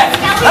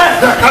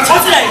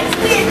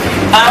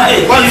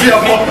hey what is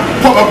your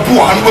pop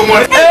and go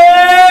more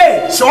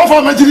hey so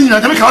for me jini na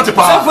me ka te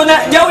pa so for na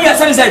ya wo ya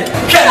say hey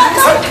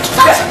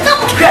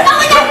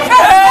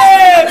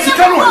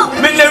sikano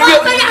me le wi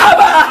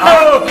aba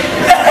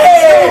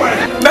hey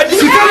me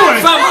sikano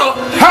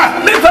ha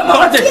me fa ma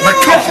wate me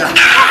ka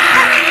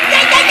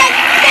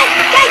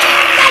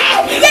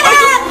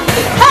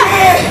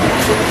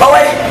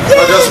bawai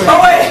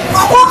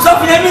so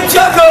fi mi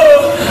tiako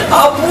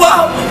abua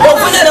o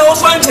fanya na wo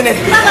fantene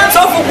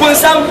so fu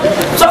kunsam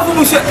so fu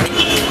mushe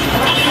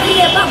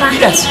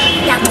yes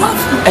ya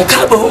e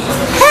kabo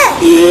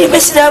eh be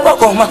sida ba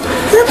ko ma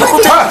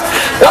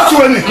what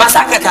you need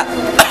masakata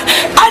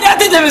ada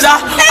tete mza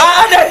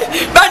ada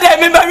bade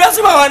me ba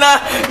yasu ma wana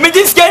me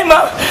this game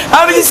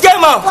am this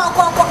game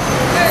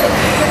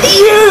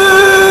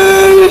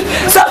you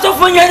so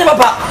fu nya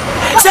papa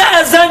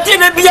sa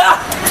zantine bia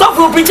so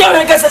fu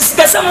picture ka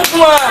sa mo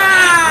kuma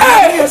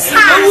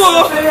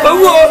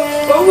wo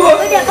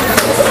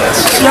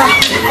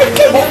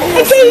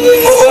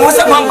What's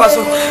up, Mama?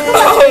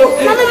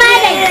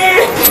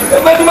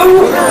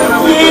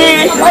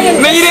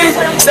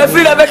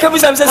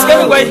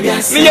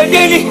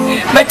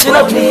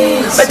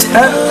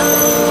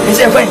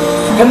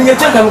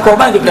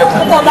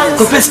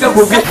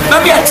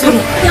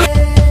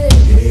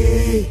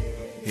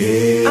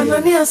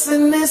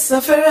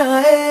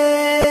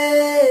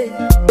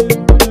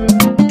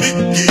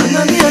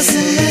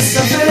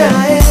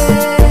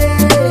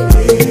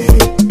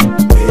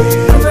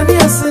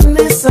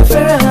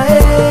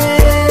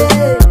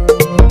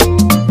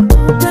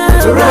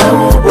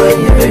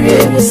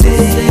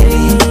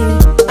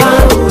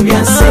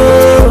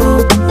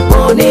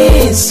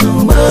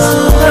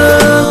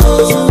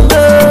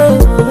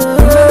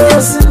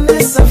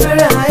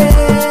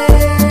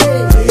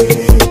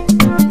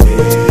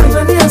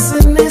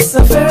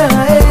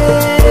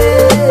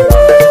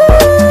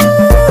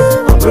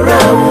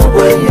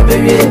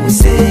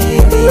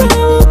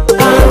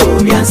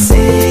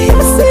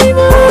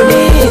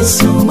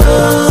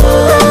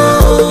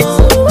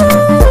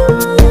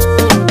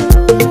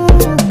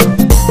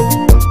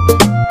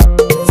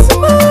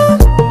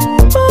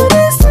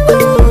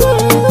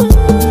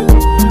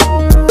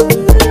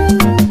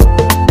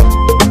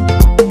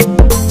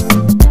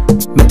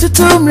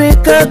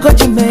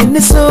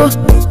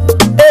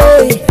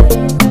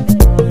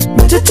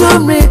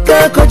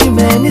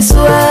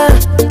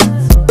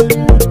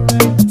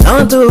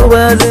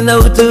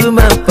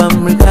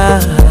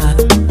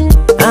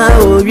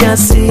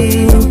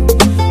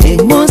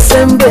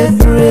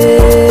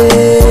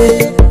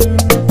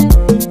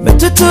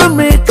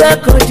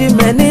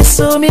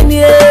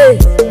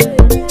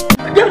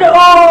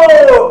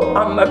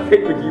 I'm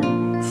afraid with you.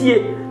 See,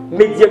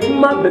 make your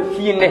mother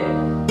feel it.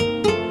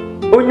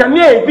 Oh,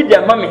 Namia, be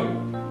their mammy.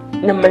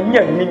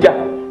 Namania, nigga,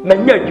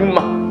 Mania,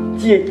 Juma.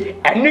 See,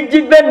 and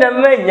you bend a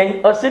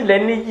man, or said,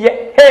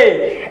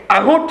 hey,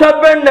 I hope to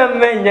burn a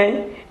man.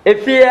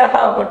 If you have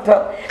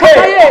a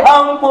hey,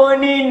 I'm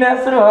born in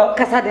Nassau,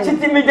 Cassade,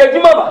 sitting with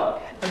your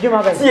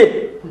mother.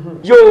 See,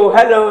 yo,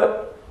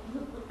 hello,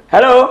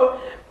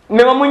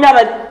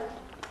 Mamma.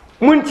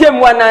 Muntiam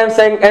one I'm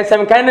saying, and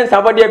some kindness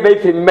about their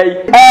baby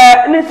may.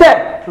 And he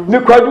said, me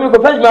called me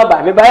professional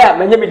by me by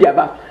my name, dear,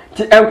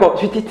 to uncle,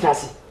 sweetie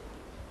Tracy.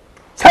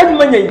 Send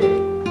my name,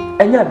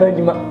 and you're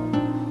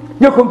Benjamin.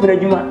 Your company,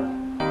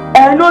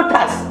 and no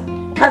tax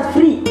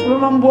free.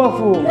 Remember,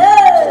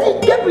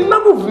 get me my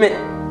movement.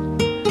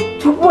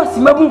 To what's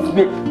my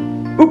movement?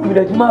 Who could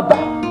have my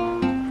back?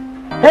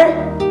 Eh?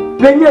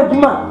 When you're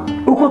Juma,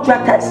 who could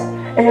track tax,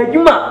 and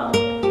Juma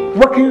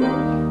working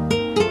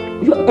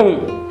your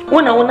own.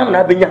 When I want to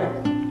have a young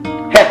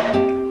head,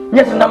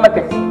 yes, and I'm a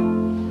pet,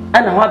 and I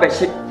have a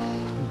ship.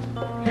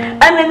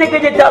 And then they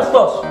get your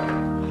stores.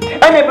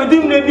 And I will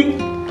do maybe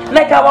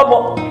like our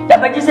boat,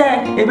 that I just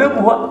said, a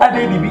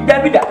baby,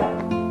 David.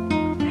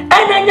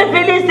 And then the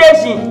filling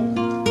station.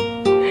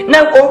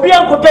 Now,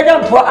 Obian could take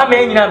them for a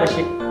man in a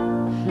ship.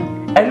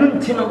 And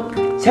Luntino,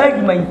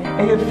 Sergeant,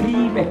 and a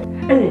free man,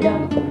 and a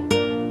young.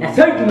 A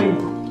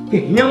Sergeant,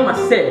 you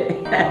must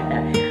say,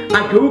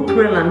 Uncle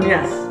Quinn and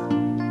yes.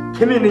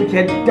 Come in and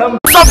get dumb.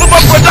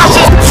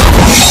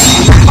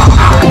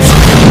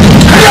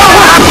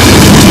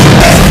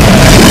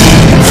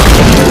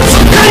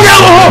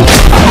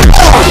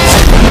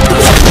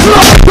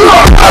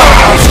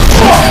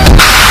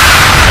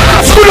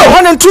 Budo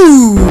 1 and 2.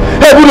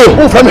 Hey Budo,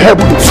 who from here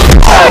Budo?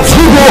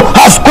 Budo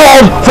has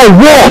called for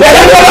war.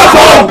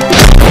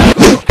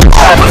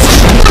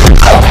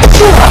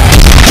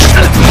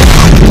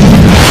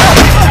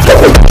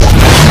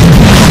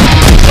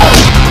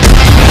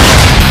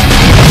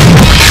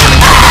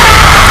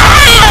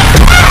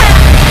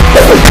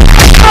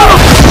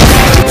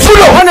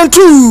 Budo 1 and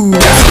 2.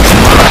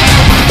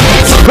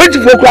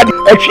 24 crowd.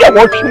 Actually, I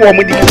want 2 more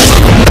minutes.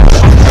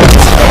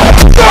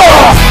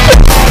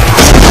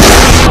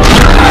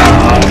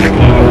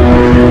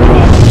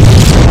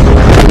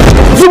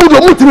 Budo,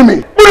 move me.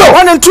 Budo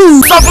 1 and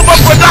 2.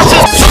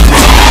 Production.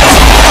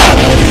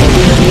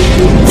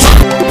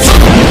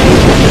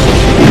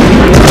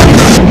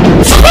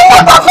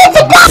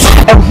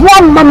 And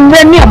one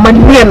man,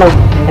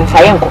 and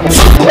Fayanko.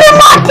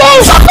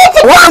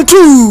 1 and 2.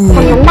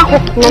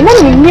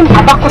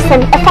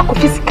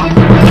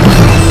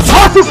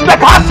 What is the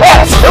castle?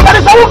 There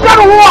is a woman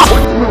who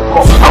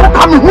won't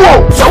come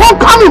home. They won't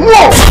come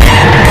home.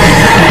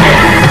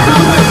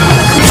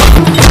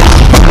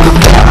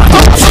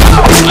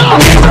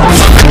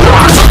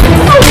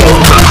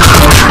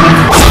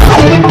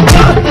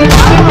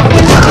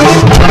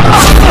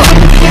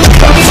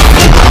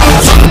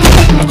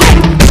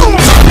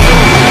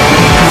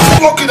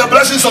 Walk in the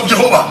blessings of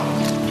Jehovah.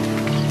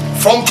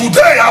 From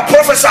today I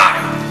prophesy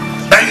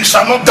that you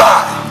shall not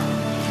die.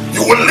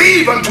 You will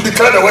live and to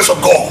declare the words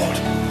of God.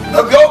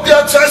 The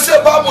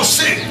Bible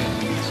says,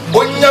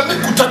 when you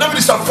make good time,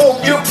 is a form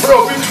you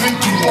pro between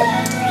two more.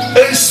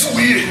 And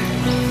sweet.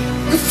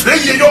 If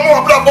you don't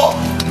know about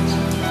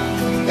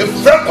if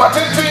friend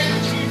partaking,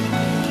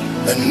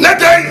 the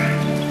next day,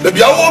 the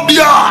Bible be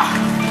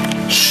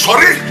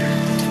Sorry,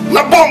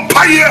 na bomb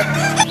pie.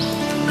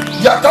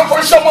 Ya come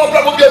for some more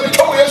bravo be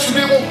become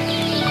yesterday mo.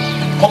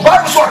 But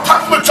Bible so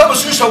attack me trouble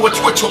since what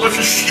you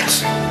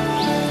yes.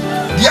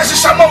 Yes,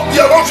 some of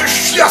the around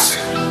yes.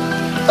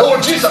 Oh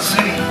Jesus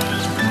name.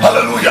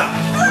 Hallelujah.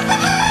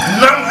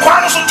 Nam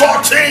kwano so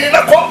torte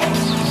na ko.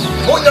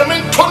 Onya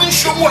men toni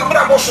shomu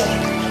abrabo so.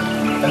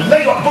 And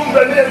lay your bomb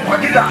grenade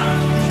kwadida.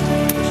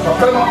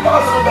 Okay, my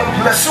boss will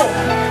bless you.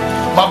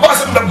 My boss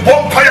will the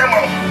bomb fire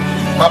man.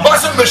 My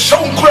boss will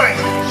show crying.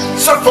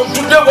 So from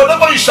today,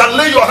 whatever you shall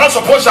lay your hands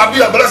upon shall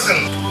be a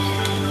blessing.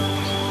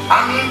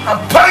 And a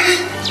pay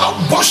a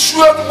bush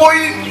boy.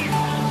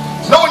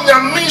 No,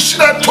 your mission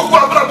that took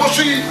a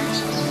brabosi.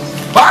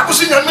 Bible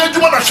saying, I made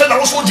you want to share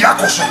also the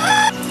acoso.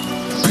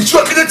 But you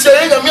can't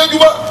say, I made you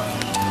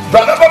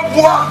but never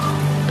boy.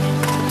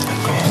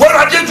 Where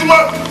I did you,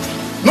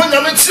 no, you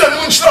mean, see a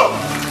moon show.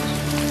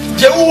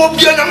 There will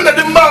be a minute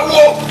in my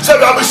war, said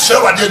I will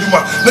share what I did,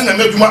 then I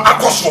made you my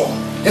acoso.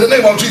 In the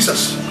name of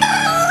Jesus.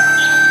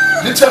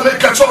 The time I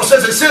catch up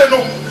says, they say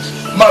no,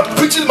 my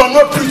preaching, my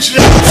not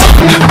preaching.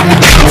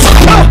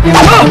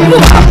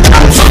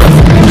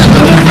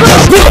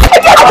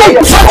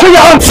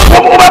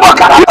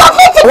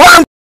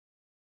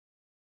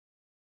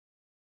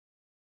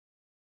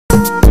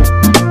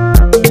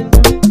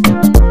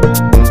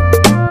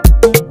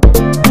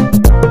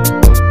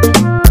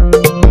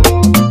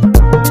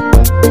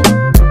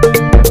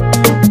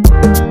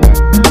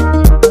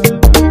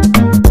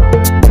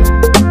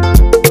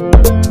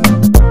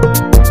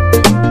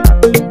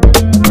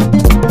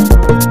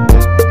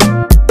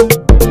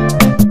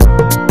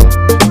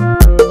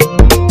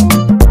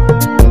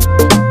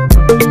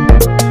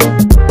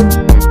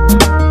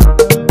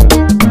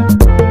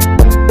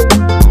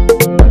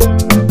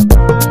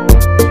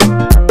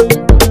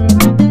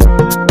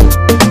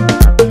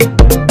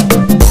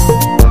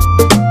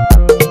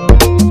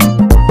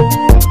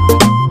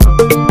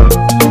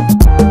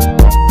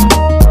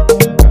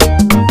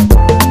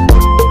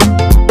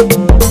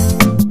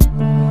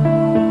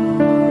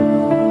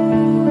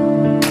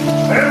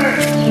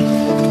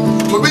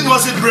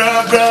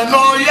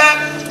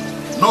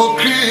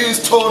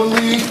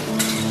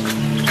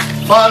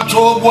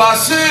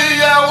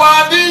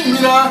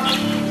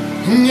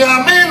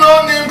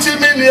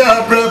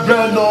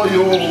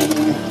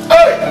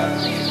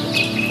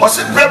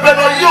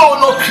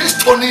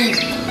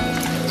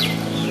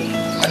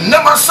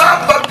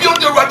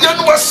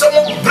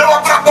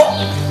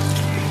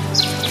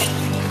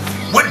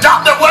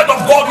 Without the word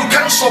of God, you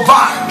can't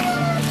survive.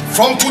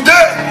 From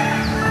today,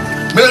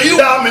 may you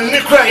have a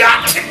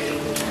necroyati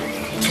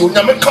to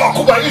Namaka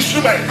Kuba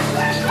instrument.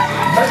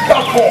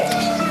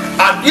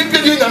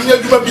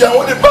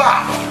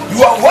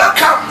 You are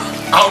welcome.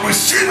 I'll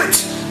receive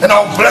it and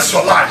I'll bless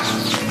your life.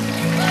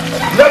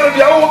 Let it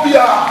be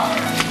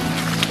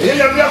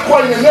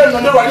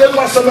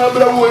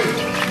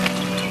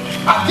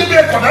I give you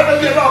a command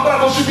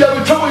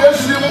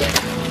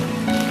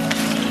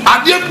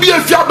I didn't be a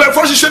fiat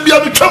before she should be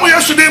able to tell me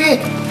yesterday.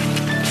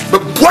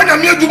 But when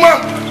I'm here,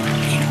 Duma,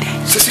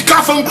 says he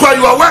can't cry,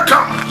 you are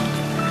welcome.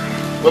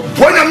 But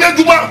when I'm here,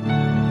 Duma,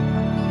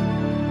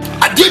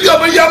 I did you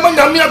a yaman,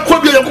 Yamia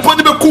Kobi,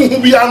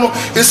 Yakupiano,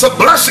 it's a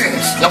blessing.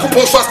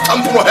 Yakupo's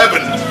temple of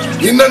heaven.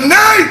 In the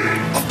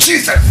name of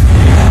Jesus.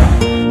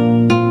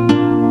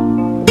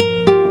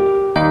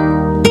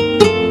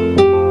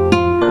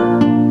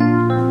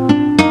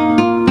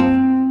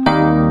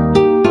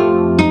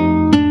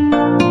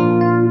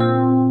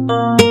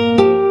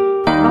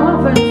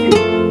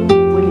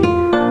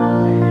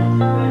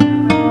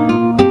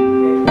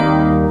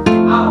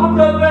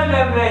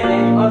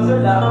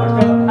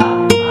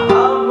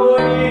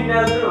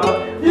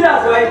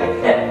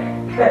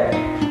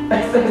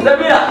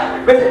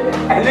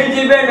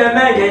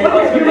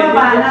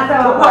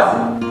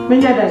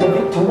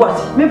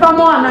 Me fa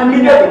mo ana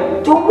me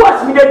to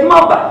was me dey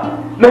maba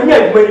na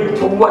nya gbari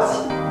to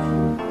was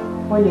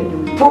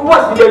to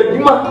was me dey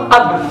duma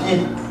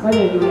abafie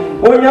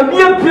onya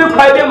bia pie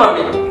kwa dey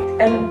mame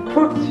and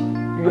put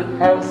your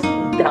hands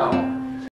down.